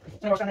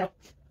 So I'll stand out.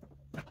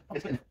 Oh,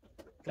 it's fitting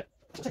it.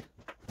 What's it?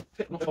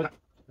 Fit, not fit like that.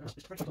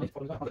 It's very tough to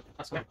hold it.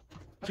 That's good.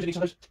 That's good to do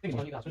some of those things.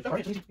 Don't worry,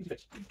 it's easy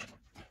fix.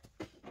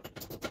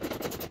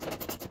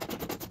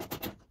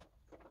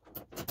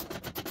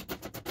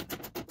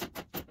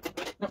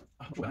 No,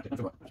 I'm sure about it.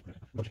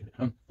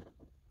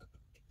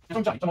 As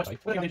I'm saying,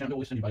 we're going to do all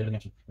this anyway, and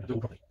do it all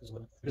properly. Because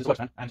it's works,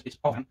 man, and it's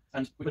our van,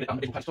 and we've got it done,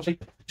 it's all packed. Obviously,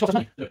 it costs us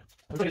money to do it.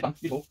 We've got it done,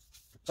 useful,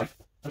 safe,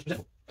 and it's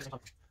presentable.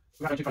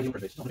 We're going to try to do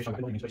it. It's not really showing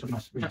about it, but it's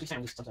nice. Really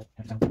nice.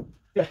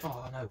 Yeah.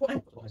 Oh, no. What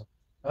now?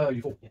 Oh,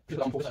 you fall. Just put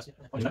that on pause.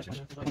 Oh, you know,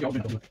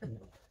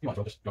 you might as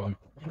well just go home.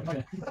 Oh,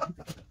 yeah. You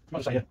might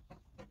just say, yeah.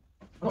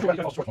 I'm not sure about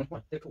to go fast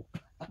one. They're cool.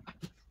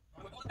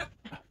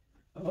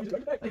 Oh, he's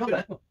going to bed. Hey, can't do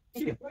that.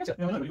 Yeah,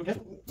 I know, but you're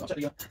careful. I'll set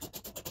the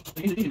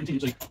engine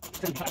contingency.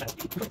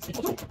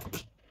 What's all?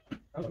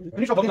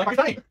 Finish off on the back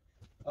of the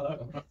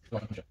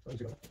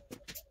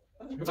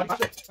you're going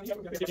past it.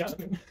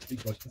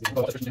 Jesus Christ.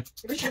 Oh, that's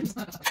Christian. So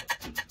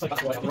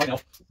that's why I'm right now.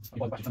 You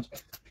buy the battery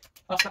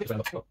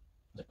fence.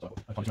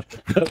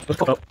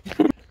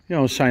 Yeah,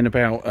 I was saying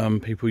about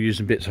people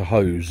using bits of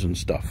hose and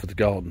stuff for the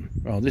garden.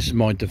 Well, this is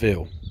my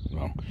DeVille.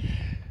 Well,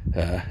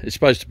 it's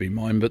supposed to be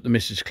mine, but the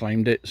missus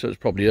claimed it, so it's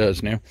probably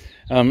hers now.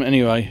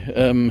 Anyway,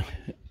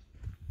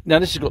 now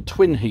this has got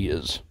twin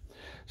heaters.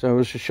 So I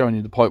was just showing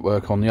you the pipe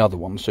work on the other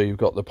one. So you've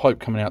got the pipe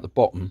coming out the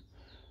bottom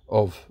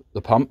of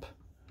the pump,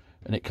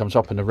 and it comes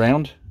up and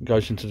around,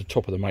 goes into the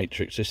top of the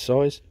matrix this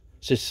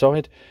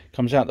side,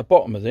 comes out the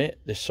bottom of it,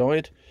 this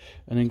side,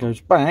 and then goes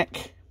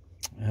back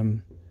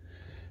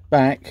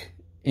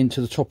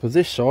into the top of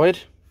this side,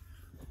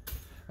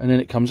 and then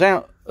it comes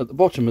out at the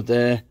bottom of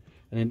there,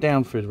 and then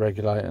down through the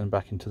regulator and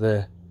back into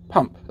their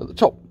pump at the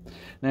top.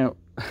 Now,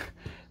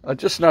 I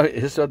just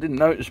noticed, I didn't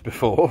notice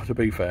before, to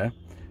be fair,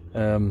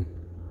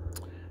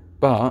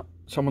 but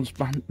someone's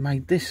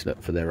made this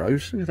look for their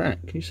hose. Look at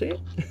that, can you see it?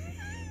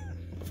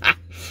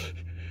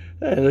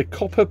 There's a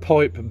copper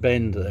pipe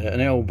bend there,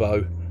 an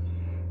elbow.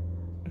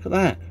 Look at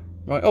that.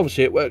 Right,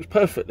 obviously it works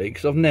perfectly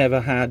because I've never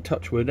had,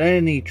 touch wood,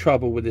 any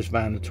trouble with this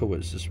van at all.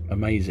 It's just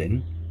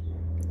amazing.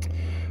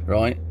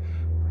 Right,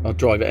 I'll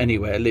drive it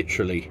anywhere,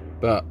 literally.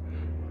 But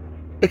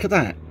look at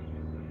that.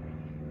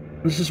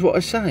 This is what I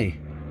say.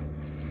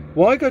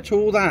 Why go to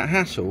all that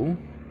hassle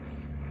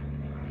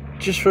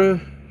just for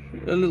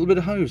a little bit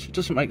of hose? It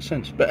doesn't make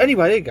sense. But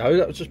anyway, there you go.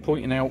 That was just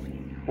pointing out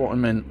what I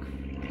meant.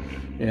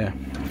 Yeah.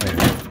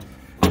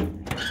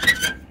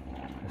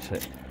 That's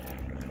it.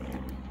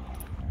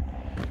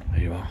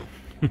 There you are.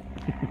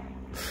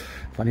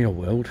 Funny old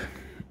world.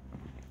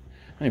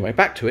 Anyway,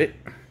 back to it.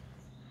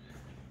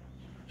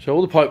 So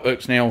all the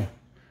pipework's now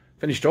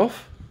finished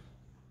off.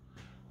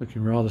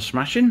 Looking rather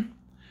smashing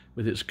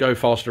with its Go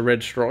Faster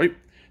red stripe.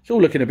 It's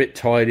all looking a bit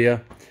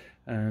tidier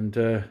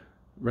and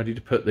ready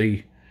to put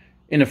the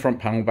inner front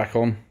panel back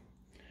on.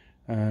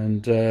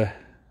 And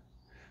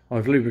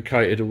I've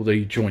lubricated all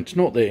the joints.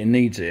 Not that it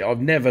needs it.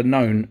 I've never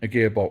known a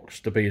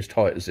gearbox to be as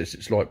tight as this.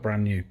 It's like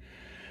brand new.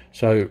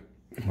 So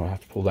I'll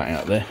have to pull that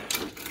out there.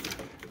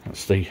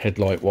 That's the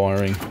headlight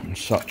wiring and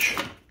such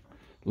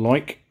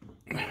like,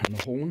 and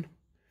the horn.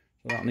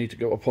 So that'll need to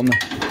go up on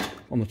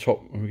the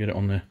top when we get it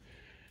on there.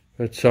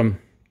 But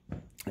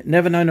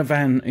never known a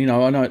van, you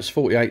know, I know it's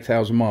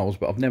 48,000 miles,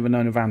 but I've never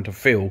known a van to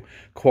feel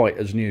quite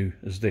as new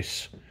as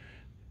this,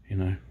 you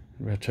know.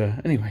 But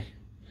anyway,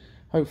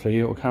 hopefully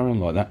it'll carry on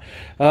like that.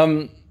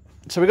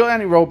 So we got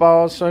anti-roll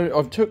bars. So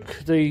I've took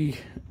the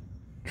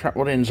trap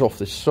rod ends off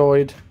this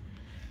side.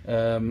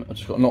 I've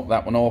just got to knock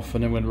that one off,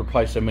 and then we're going to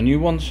replace them with new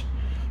ones.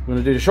 We're going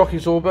to do the shock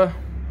absorber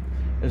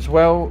as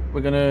well.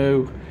 We're going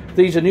to,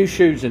 these are new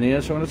shoes in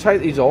here, so I'm going to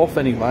take these off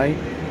anyway,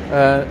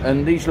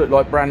 and these look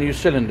like brand new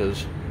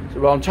cylinders.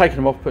 So I'm taking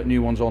them off, putting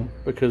new ones on,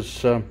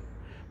 because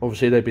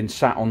obviously they've been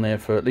sat on there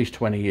for at least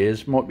 20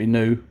 years. Might be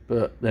new,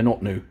 but they're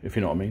not new, if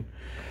you know what I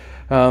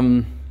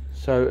mean.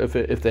 So if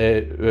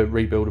they're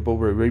rebuildable,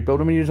 we'll rebuild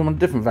them and use them on a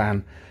different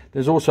van.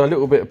 There's also a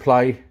little bit of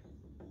play,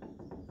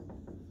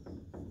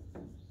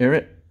 hear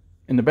it,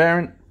 in the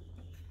bearing,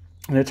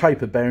 and a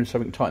tapered bearing, so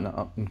we can tighten that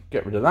up and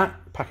get rid of that,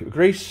 pack it with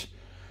grease,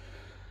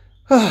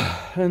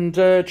 and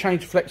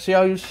change the flexi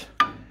hose,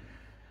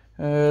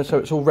 so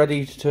it's all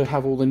ready to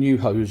have all the new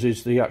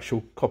hoses, the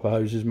actual copper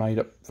hoses made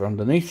up for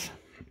underneath,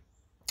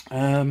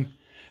 and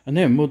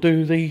then we'll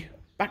do the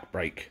back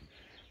brake.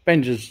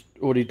 Ben's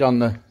already done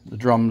the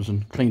drums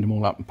and cleaned them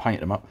all up and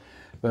painted them up,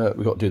 but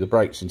we've got to do the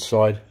brakes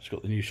inside. It's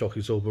got the new shock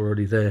absorber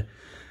already there.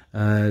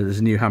 There's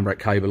a new handbrake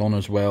cable on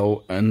as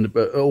well,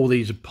 but all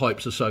these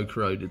pipes are so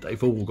corroded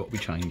they've all got to be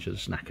changed.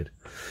 It's knackered.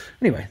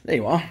 Anyway, there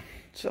you are.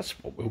 So that's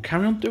what we'll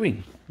carry on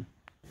doing.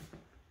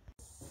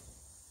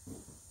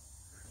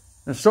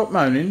 Now stop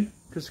moaning,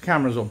 because the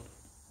camera's on.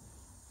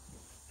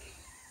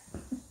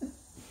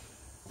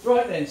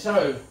 Right then,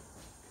 so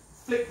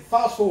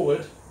fast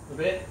forward a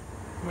bit,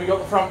 and we got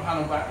the front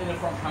panel back, inner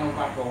front panel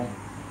back on.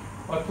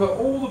 I put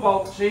all the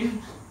bolts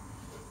in,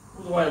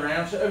 all the way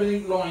around, so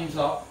everything lines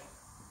up.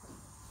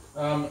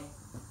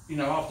 You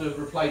know, after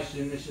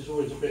replacing, this is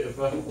always a bit of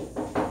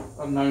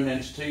a unknown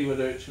entity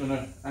whether it's going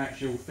to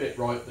actually fit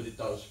right, but it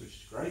does, which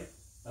is great.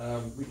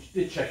 We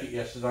did check it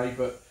yesterday,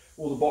 but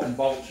all the bottom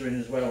bolts are in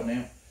as well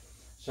now,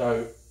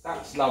 so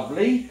that's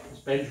lovely, as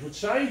Ben would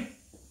say.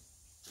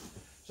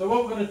 So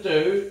what we're going to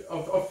do,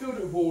 I've filled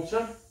it with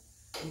water.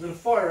 I'm going to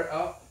fire it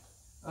up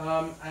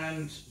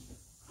and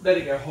let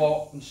it go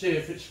hot and see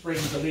if it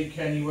springs a leak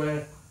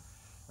anywhere.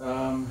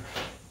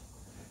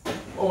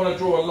 I want to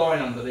draw a line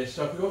under this,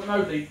 so if we've got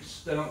no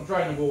leaks, then I can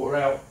drain the water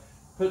out,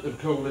 put the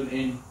coolant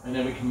in, and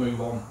then we can move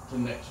on to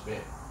the next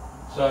bit.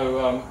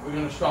 So we're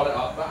going to start it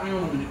up, but hang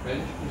on a minute, Ben,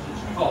 because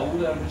it's cold.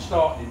 We haven't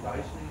started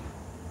days.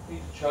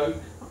 Need to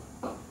choke.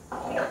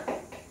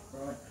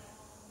 Right.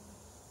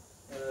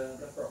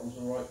 The throttle's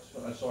alright, it's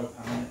got no side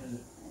panel in it, is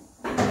it?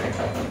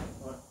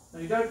 Right. Now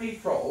you don't need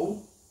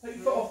throttle. Take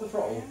your foot off the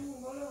throttle.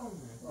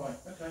 Right,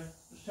 okay.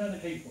 Just turn the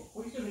key off.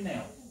 What are you doing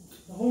now?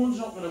 The horn's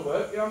not going to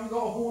work, you haven't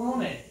got a horn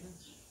on it.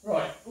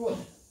 Right, go on.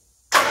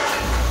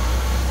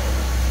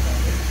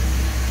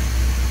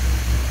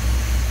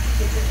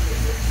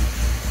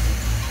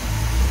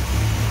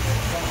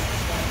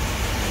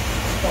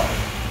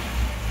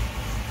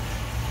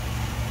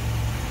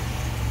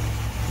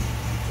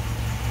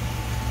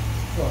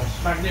 Right,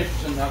 it's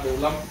magnificent, that little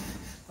lump.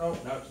 Oh,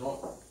 no, it's not.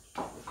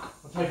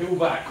 I'll take it all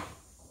back.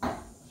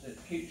 That's it,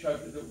 keep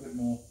choking a little bit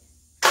more.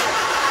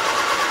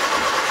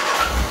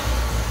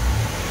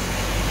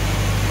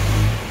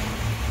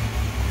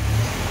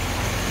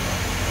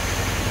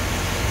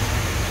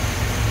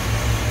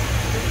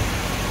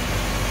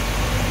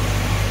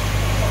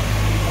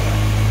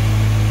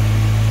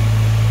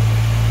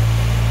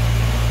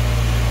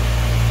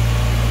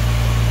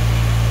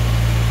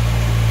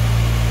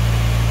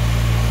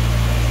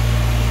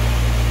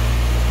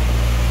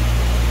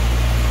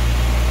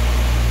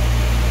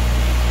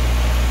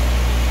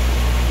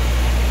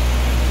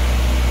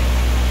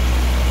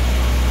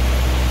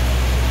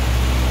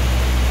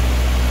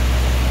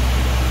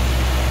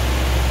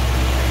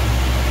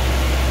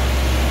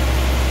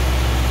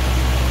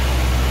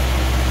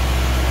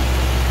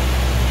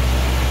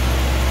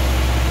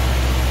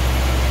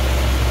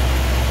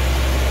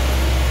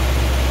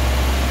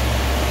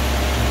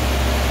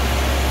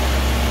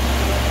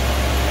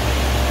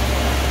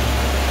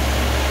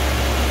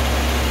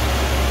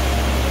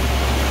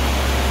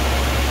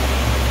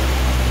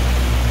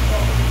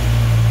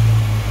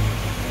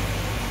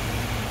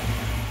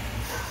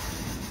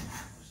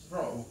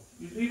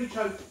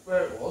 Choke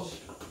where it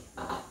was.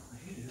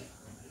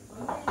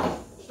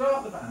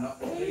 Start the van up,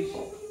 please.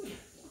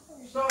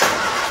 Start.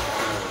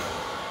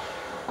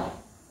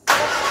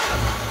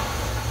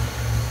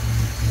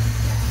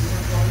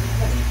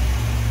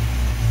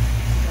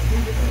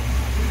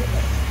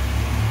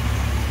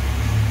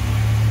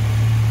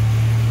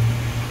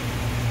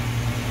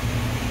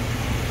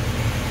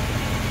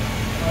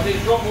 I need to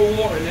drop more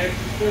water in there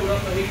because it's filled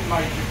up the heat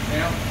matrix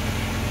now.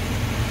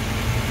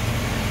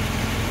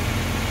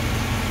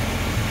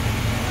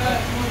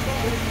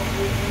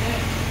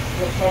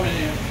 What's coming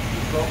in?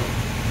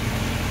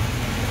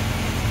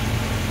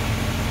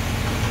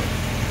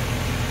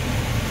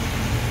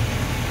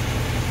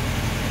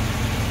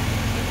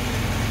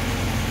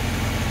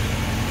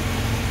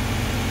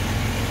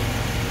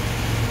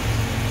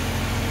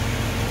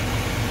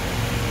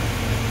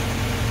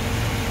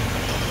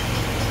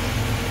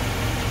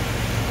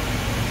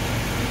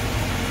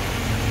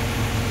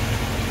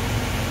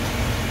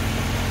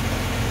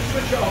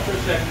 Switch it off for a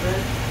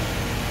second.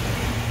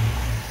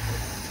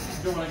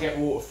 I don't want to get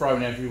water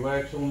thrown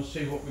everywhere because I want to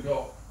see what we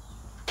got.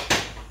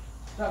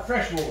 Is that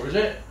fresh water, is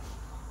it?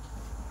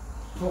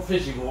 It's not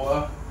fizzy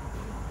water.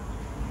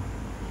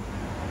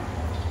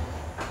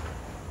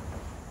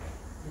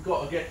 We've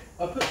got to get...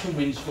 I put some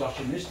Windsor flush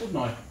in this, didn't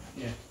I?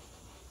 Yeah.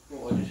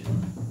 What I did.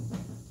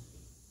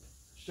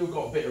 Still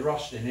got a bit of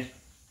rust in it.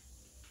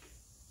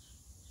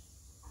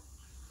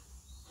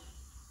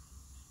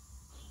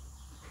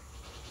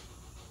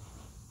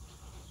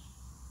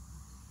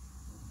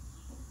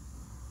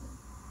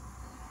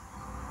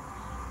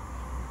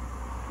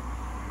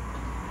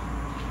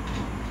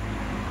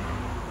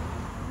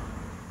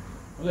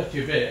 I left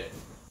you a bit.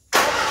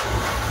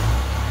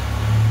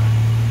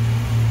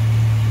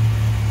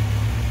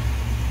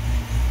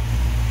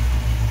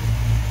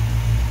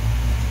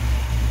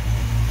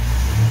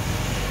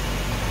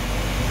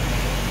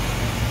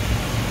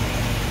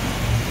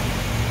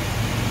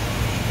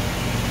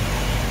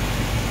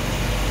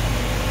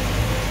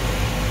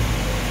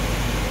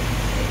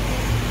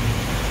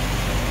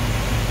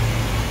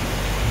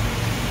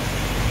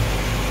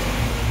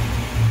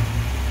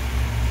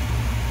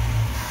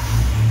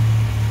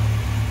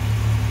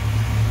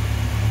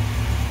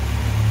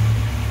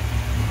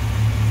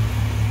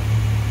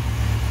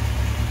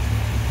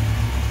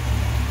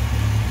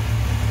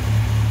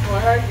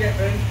 Get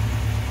ready.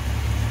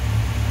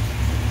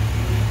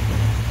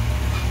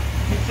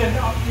 You send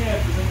it up in the air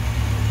for me.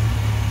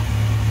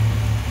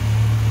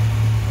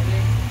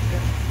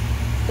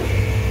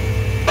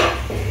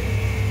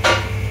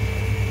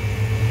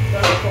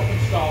 Don't stop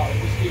and start it,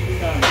 just keep it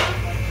going.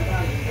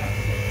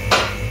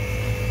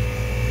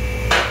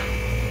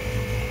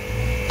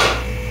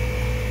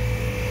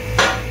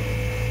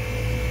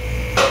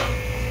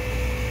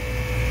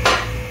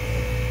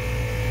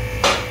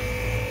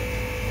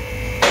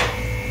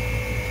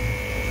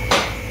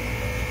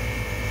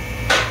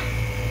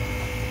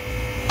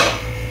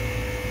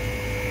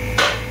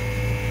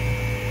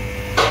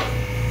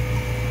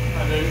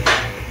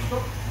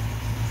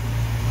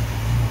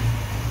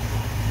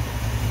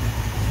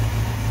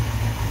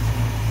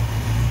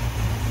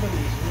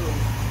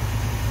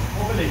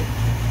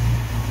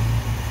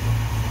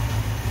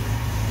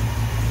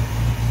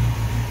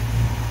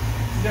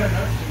 You don't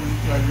notice it when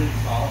you go really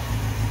fast.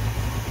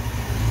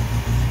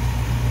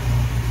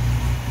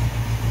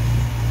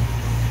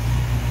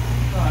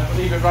 Right, we'll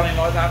leave it running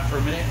like that for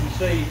a minute and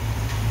see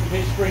if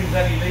it springs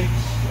any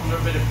leaks under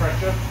a bit of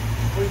pressure.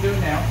 What are you doing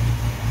now?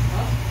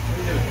 Huh? What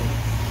are you doing?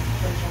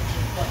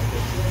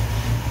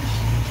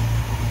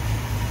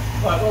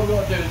 Right, what we've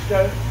got to do is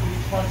go, we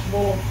need to find some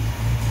more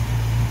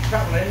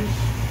travel ends.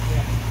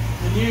 Yeah.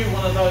 The new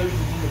one of those is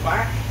in the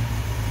back,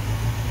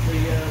 the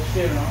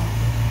steering arm.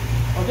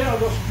 I think I've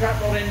got some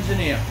trap rod ends in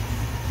here.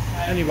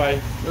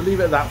 Anyway, we'll leave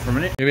it at that for a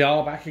minute. Here we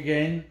are back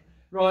again.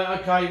 Right,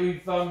 okay,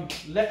 we've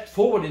leapt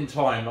forward in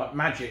time like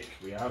magic,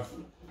 we have.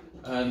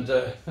 And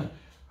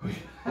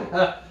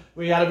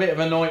we had a bit of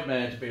a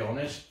nightmare, to be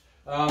honest.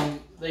 What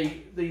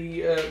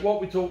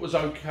we thought was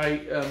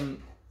okay,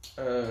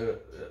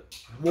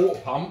 water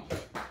pump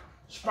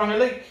sprung a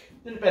leak,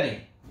 didn't it,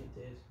 Benny? It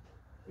did.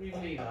 Will you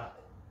believe that?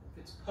 It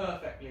fits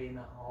perfectly in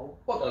that hole.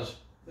 What does?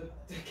 The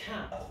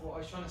cap, what I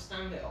was trying to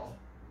stand it on.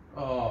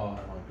 Oh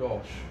my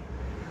gosh,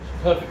 it's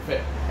a perfect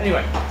fit.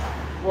 Anyway,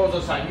 what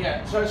was I saying?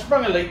 Yeah, so it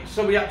sprung a leak,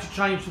 so we had to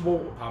change the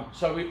water pump.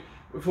 So we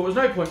thought there was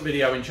no point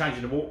videoing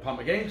changing the water pump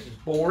again because it's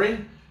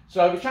boring.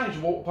 So we changed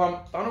the water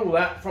pump, done all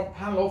that, front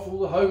panel off, all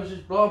the hoses,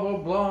 blah blah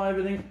blah,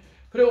 everything.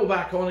 Put it all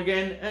back on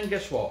again, and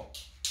guess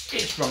what? It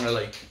sprung a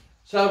leak.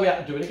 So we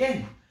had to do it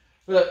again.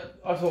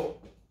 But I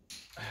thought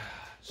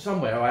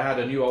somewhere I had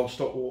a new old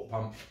stock water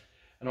pump,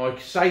 and I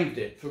saved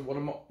it for one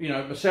of my,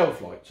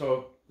 myself, like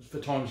so. For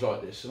times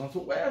like this, and I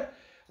thought, well,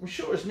 I'm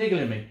sure it's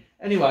niggling me.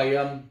 Anyway,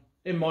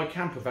 in my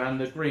camper van,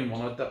 the green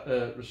one I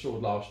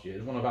restored last year,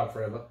 the one I've had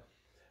forever,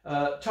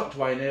 tucked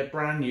away in there,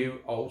 brand new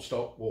old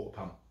stock water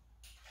pump.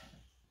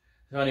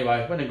 So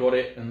anyway, went and got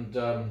it,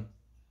 and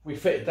we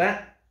fitted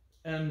that,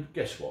 and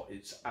guess what?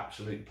 It's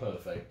absolutely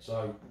perfect.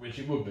 So, which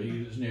it would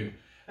be, it's new.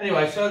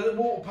 Anyway, so the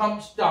water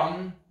pump's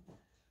done.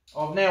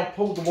 I've now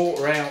pulled the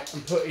water out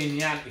and put in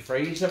the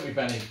antifreeze, haven't we,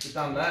 Benny? We've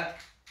done that.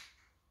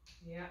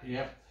 Yeah.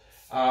 Yeah.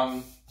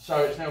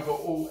 So it's now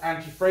got all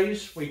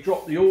antifreeze. We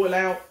dropped the oil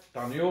out,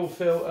 done the oil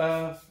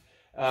filter,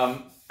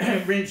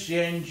 rinsed the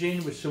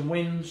engine with some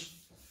winds,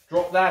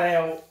 dropped that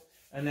out,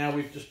 and now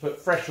we've just put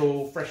fresh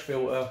oil, fresh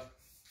filter,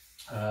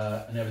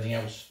 and everything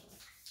else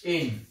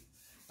in.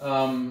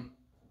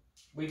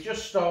 We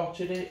just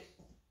started it,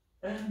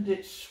 and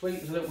it's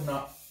sweet as a little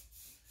nut.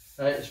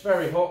 It's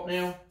very hot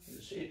now.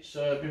 It's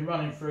been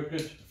running for a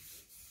good,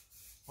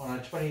 I don't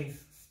know,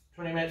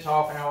 20 minutes,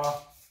 half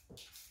hour.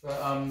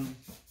 But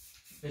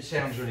it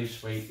sounds really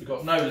sweet. We've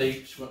got no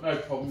leaks, we've got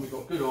no problem, we've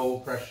got good oil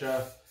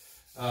pressure.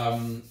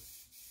 The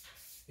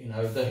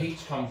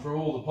heat's come through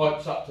all the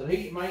pipes up to the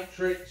heat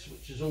matrix,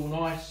 which is all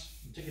nice,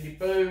 tickety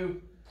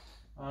boo.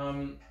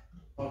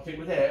 I think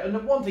we're there. And the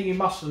one thing you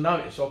must have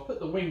noticed, I put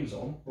the wings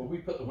on, well, we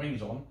put the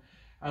wings on,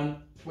 and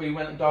we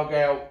went and dug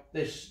out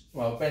this,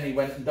 well, Benny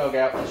went and dug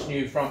out this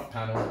new front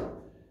panel.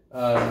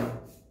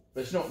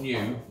 but it's not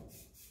new.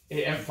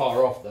 It ain't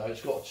far off though.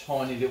 It's got a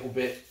tiny little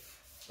bit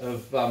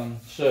of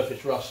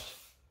surface rust.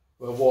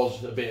 Well,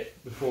 was a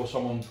bit before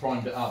someone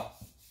primed it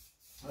up.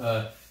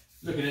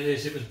 Looking at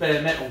this, it was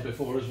bare metal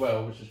before as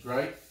well, which is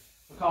great.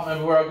 I can't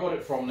remember where I got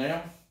it from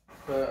now,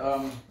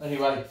 but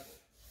anyway,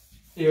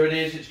 here it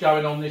is. It's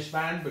going on this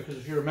van because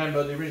if you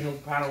remember, the original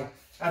panel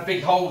had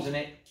big holes in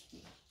it.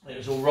 It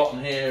was all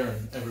rotten here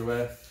and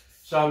everywhere.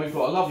 So we've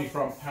got a lovely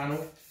front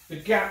panel. The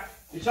gap,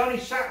 it's only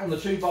sat on the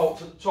 2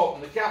 bolts at the top,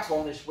 and the gap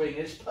on this wing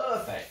is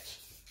perfect.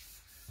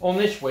 On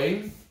this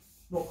wing,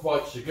 not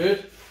quite so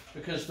good,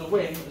 because the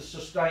wing has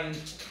sustained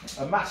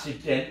a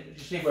massive dent. You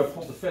see where I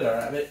pulled the filler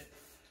out of it.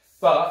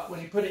 But when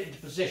you put it into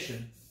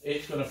position,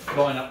 it's going to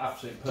line up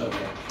absolutely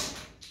perfect.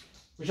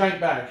 Which ain't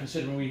bad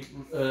considering we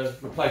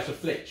replaced a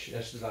flitch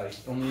yesterday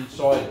on the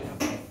inside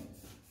of it.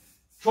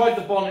 Tried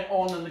the bonnet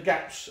on and the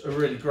gaps are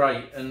really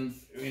great, and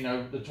you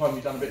know, the time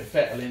we've done a bit of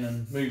fettling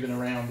and moving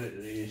around it,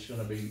 it's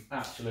going to be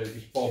absolutely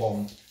spot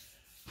on.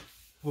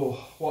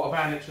 Oh, what a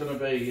van it's going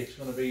to be. It's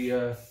going to be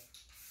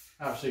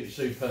absolutely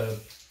superb.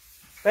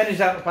 Ben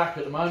is out the back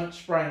at the moment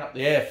spraying up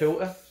the air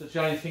filter, so it's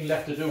the only thing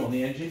left to do on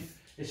the engine.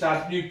 It's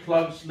had new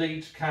plugs,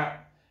 leads,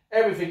 cap,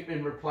 everything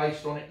been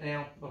replaced on it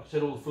now. Like I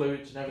said, all the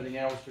fluids and everything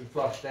else been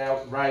flushed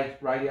out. The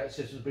radiator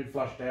system's been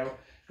flushed out.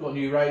 It's got a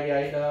new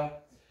radiator.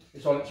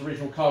 It's on its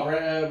original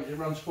carburetor, which it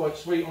runs quite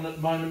sweet on at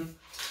the moment.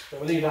 So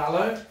we'll leave that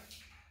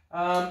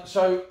alone.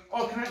 So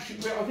I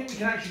think we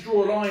can actually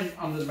draw a line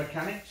under the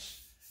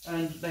mechanics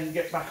and then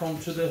get back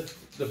onto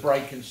the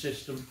braking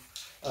system,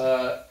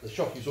 the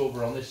shock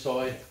absorber on this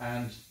side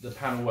and the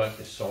panel work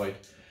this side.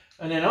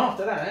 And then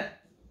after that,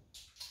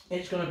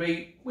 it's going to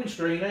be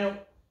windscreen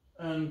out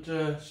and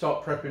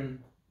start prepping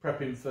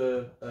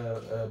for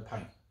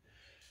paint.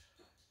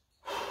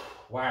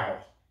 Wow.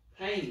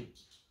 Paint.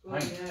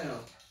 Yeah.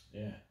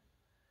 Yeah.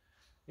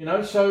 You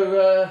know,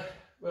 so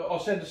well, I'll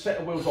send a set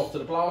of wheels off to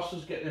the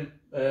blasters, get them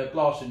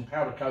blasting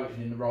powder coated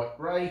in the right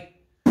grey,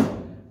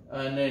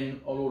 and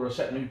then I'll order a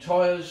set of new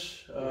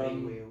tyres.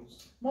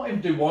 Wheels. Might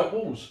even do white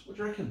walls. What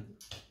do you reckon?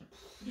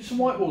 Do some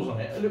white walls on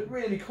it. They look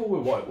really cool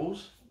with white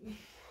walls.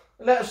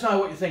 Let us know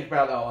what you think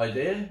about that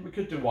idea. We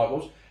could do white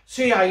walls.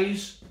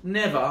 CA's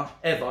never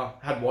ever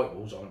had white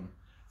walls on them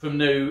from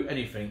new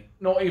anything.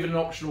 Not even an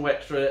optional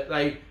extra.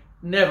 They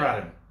never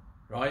had them,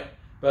 right?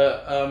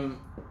 But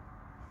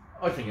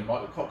I think it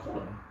might look quite cool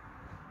on them.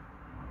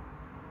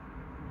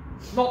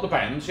 Not the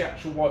bands, the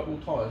actual white wall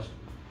tyres.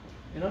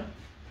 You know.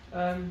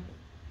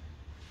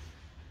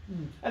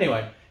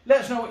 Anyway,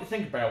 let us know what you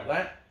think about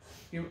that.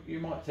 You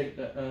might think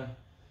that.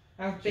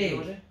 How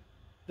big?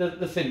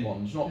 The thin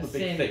ones, not the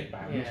big thick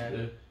bands.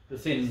 Yeah. The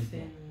thin.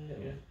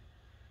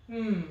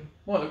 Yeah.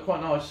 Might look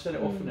quite nice. Set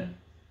it off in it.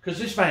 Because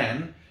this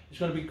van is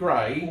going to be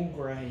grey. All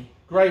grey.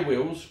 Grey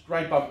wheels,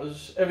 grey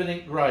bumpers,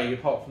 everything grey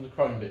apart from the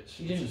chrome bits.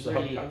 You didn't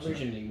really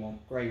originally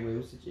want grey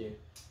wheels, did you?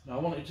 No, I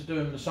wanted to do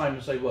them the same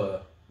as they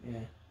were. Yeah.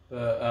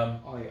 But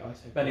I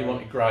said Benny grey.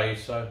 wanted grey,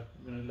 so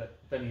I'm going to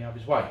let Benny have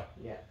his way.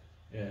 Yeah.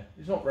 Yeah.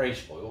 He's not very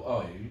spoiled,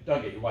 are you? You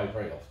don't get your way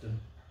very often.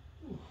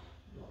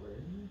 Not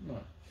really. No.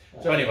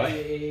 So anyway.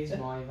 It is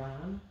my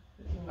van.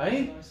 What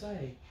can I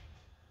say?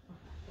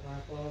 Can I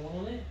have what I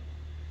want on it?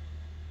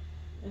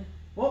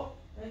 What?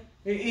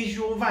 It is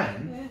your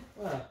van? Yeah.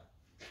 Well.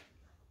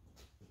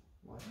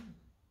 My van.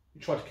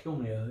 You tried to kill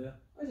me earlier.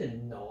 I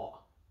did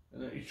not.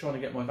 He's trying to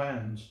get my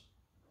vans.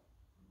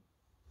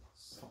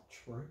 It's not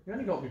true. You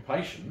only got to be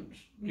patient.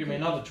 Give me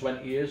another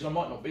 20 years, I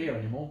might not be here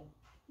anymore.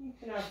 You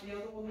could have the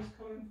other ones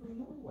coming from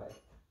Norway.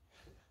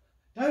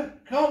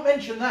 Can't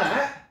mention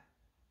that.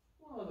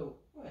 What other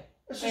way?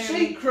 It's a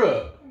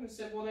secret. I haven't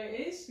said what it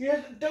is.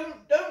 Yeah,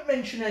 don't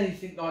mention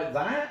anything like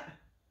that.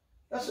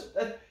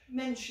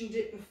 Mentioned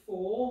it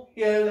before.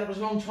 Yeah, that was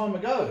a long time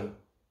ago.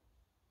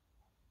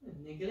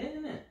 Niggling,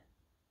 isn't it?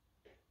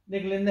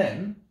 Niggling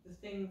them. The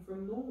thing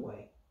from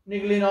Norway.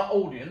 Niggling our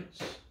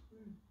audience.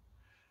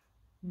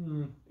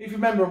 If you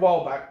remember a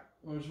while back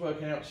when I was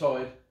working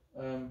outside,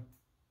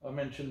 I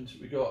mentioned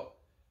we got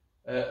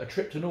a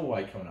trip to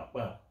Norway coming up.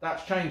 Well,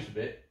 that's changed a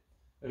bit.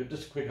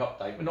 Just a quick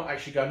update. We're not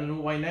actually going to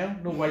Norway now.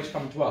 Norway's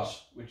coming to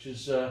us, which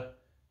is a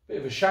bit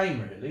of a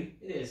shame, really.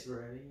 It is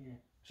really, yeah.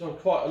 So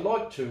I'd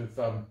like to have.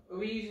 Are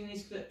we using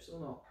these clips or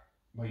not?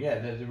 Well, yeah,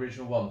 they're the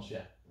original ones.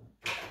 Yeah,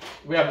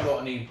 we haven't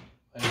got any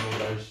more of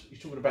those. He's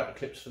talking about the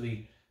clips for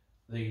the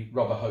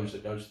rubber hose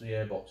that goes to the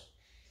airbox.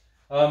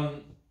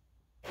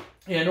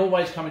 Yeah,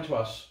 Norway's coming to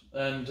us,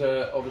 and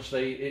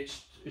obviously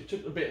it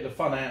took a bit of the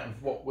fun out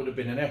of what would have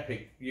been an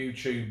epic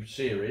YouTube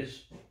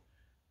series,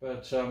 but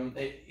it's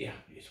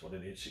what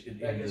it is.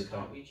 Beggars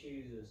can't be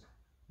choosers.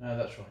 No,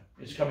 that's right.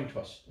 It's coming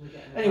to us.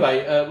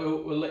 Anyway,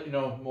 we'll let you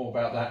know more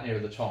about that nearer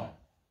the time.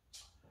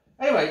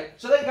 Anyway,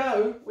 so there you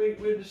go.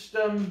 We're just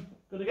going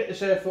to get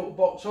this air filter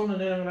box on,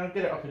 and then I'm going to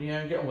get it up in the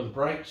air and get on with the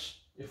brakes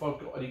if I've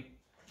got any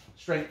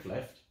strength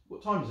left.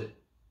 What time is it?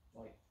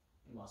 Like,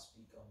 it must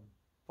be gone.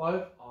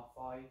 5?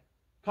 5:30.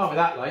 Can't be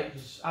that late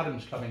because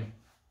Adam's coming.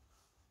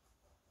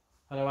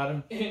 Hello,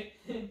 Adam.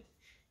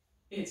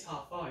 It's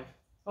 5:30.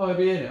 Oh, he'll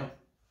be here now.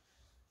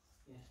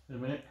 Yeah. In a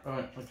minute.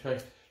 Right,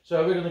 okay.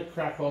 So we're going to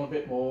crack on a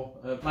bit more,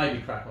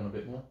 maybe crack on a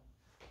bit more.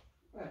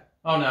 Right.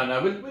 Oh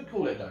no, we'll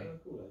call it a day. We'll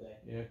call it a day.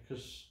 Yeah,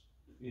 because,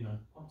 you know.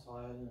 I'm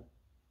tired, isn't it?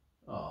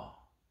 Oh.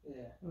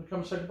 Yeah. We'll come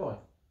and say goodbye.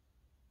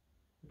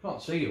 We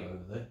can't see you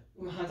over there.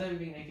 Well, I don't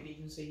think they could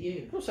even see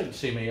you. Of course they can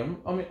see me. I'm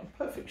in a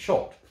perfect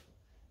shot.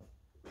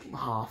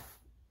 Half.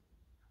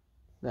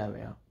 There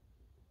we are.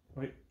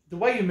 Right. The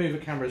way you move a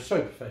camera is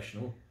so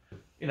professional.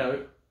 You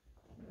know,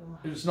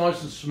 it's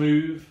nice and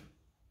smooth.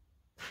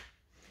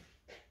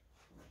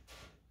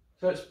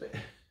 So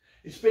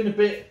it's been a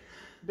bit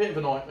of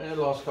a nightmare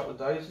the last couple of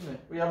days, isn't it?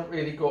 We haven't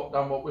really got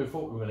done what we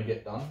thought we were going to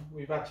get done.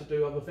 We've had to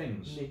do other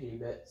things. Niggly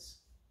bits.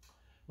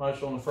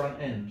 Most on the front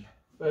end.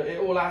 But it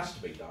all has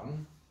to be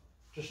done,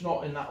 just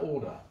not in that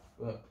order.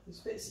 But there's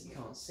bits that you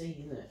can't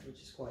see, isn't it?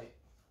 Which is quite.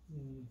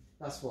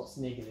 That's what's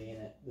niggly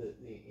in it. That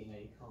you know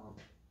you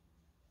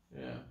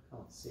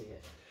can't see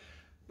it.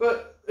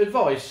 But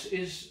advice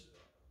is,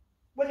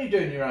 when you're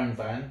doing your own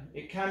van,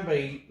 it can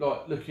be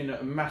like looking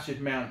at a massive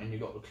mountain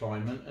you've got to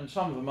climb, and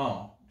some of them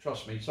are.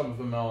 Trust me, some of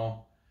them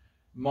are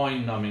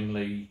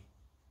mind-numbingly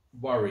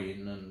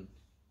worrying and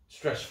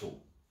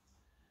stressful.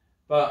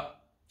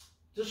 But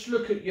just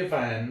look at your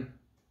van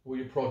or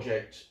your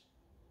project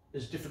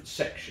as different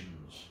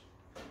sections.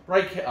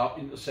 Break it up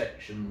into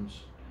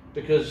sections,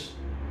 because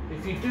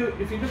if you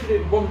look at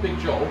it one big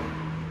job,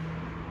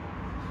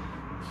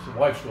 the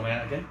wife's gone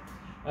out again.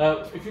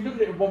 If you look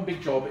at it in one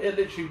big job, it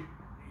literally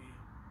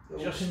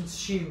just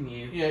consume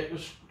you. Yeah, it will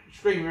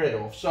scream your head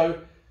off.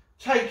 So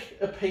take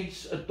a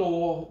piece, a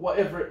door,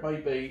 whatever it may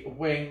be, a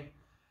wing,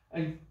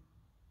 and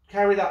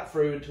carry that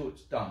through until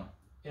it's done.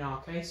 In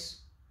our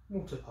case,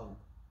 water pump.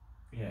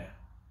 Yeah.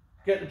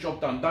 Get the job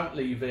done, don't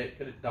leave it,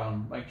 get it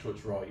done, make sure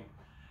it's right.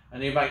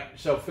 And you make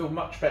yourself feel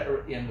much better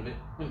at the end of it,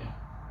 wouldn't you?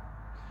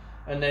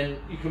 And then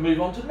you can move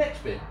on to the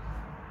next bit.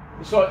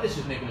 It's like, this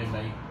is niggling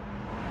me.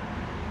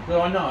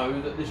 But I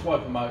know that this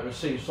wiper motor is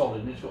sea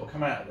solid and it's got to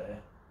come out of there.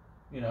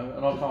 You know,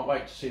 and I can't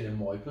wait to see them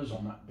wipers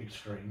on that big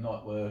screen,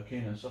 like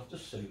working and stuff.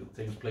 Just silly little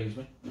things please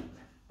me.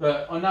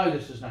 But I know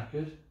this is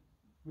knackered.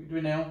 What are you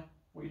doing now?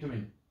 What are you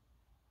doing?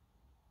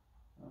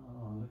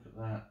 Oh, look at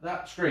that.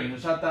 That screen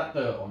has had that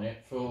dirt on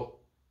it for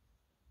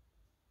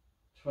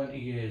 20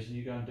 years and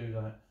you go and do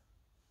that.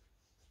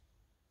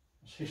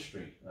 It's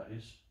history, that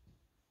is.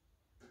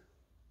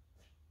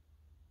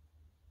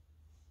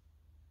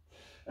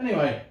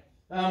 Anyway,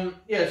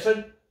 yeah,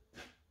 so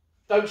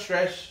don't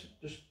stress,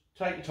 just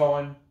take your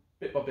time,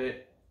 bit by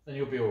bit, and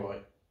you'll be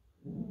alright.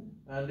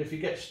 And if you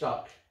get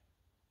stuck,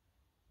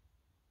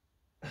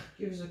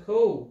 give us a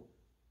call.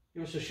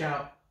 Give us a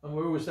shout, and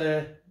we're always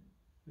there.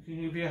 We can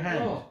give you a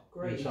hand. Oh,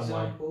 great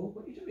example.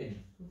 What are you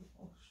doing?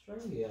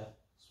 Australia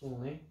this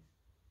morning.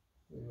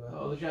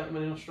 Oh, the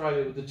gentleman in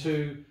Australia with the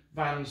two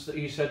vans that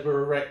he said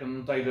were a wreck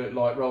and they look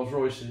like Rolls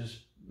Royces.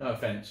 No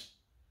offence.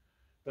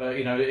 But,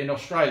 you know, in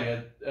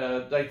Australia,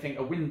 they think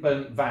a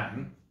wind-burnt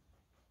van,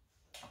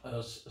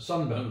 a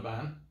sunburnt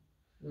van,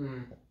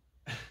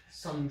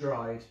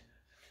 sun-dried,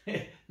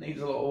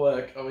 needs a lot of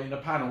work. I mean, the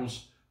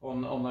panels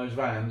on those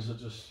vans are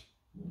just,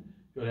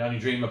 we only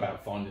dream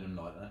about finding them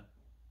like that,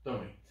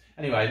 don't we?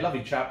 Anyway,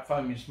 lovely chap,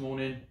 phoned me this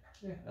morning.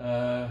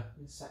 Yeah.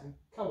 Sat in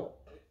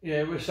Co-op.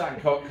 Yeah, we're sat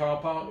in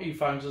car park. He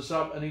phones us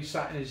up and he's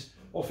sat in his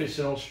office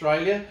in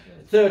Australia.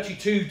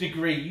 32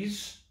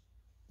 degrees,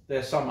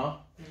 their summer.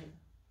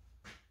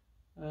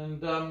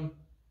 And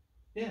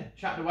yeah,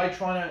 chatting away,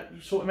 trying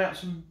to sort him out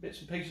some bits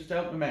and pieces to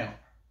help him out,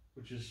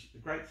 which is a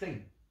great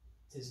thing.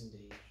 It is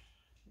indeed.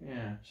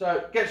 Yeah,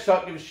 so get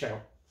stuck, give us a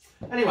shout.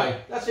 Anyway,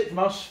 that's it from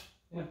us.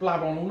 We'll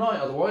blab on all night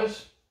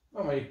otherwise,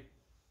 won't we?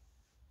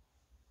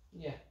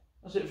 Yeah.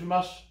 That's it from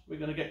us. We're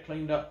going to get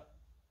cleaned up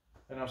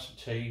and have some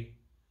tea,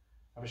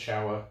 have a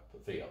shower,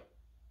 put feet up.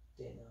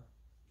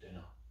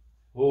 Dinner.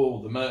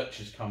 Oh, the merch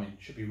is coming.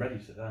 Should be ready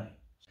today.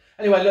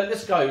 Anyway,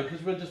 let's go,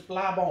 because we'll just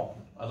blab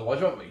on.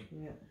 Otherwise, won't we?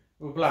 Yeah.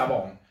 We'll blab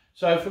on.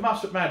 So from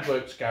us at Mad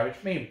Works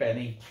Garage, me and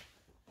Benny,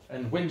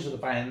 and Windsor the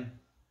van,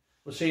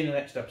 we'll see you in the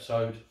next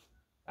episode.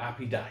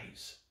 Happy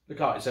days. Look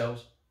after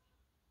yourselves.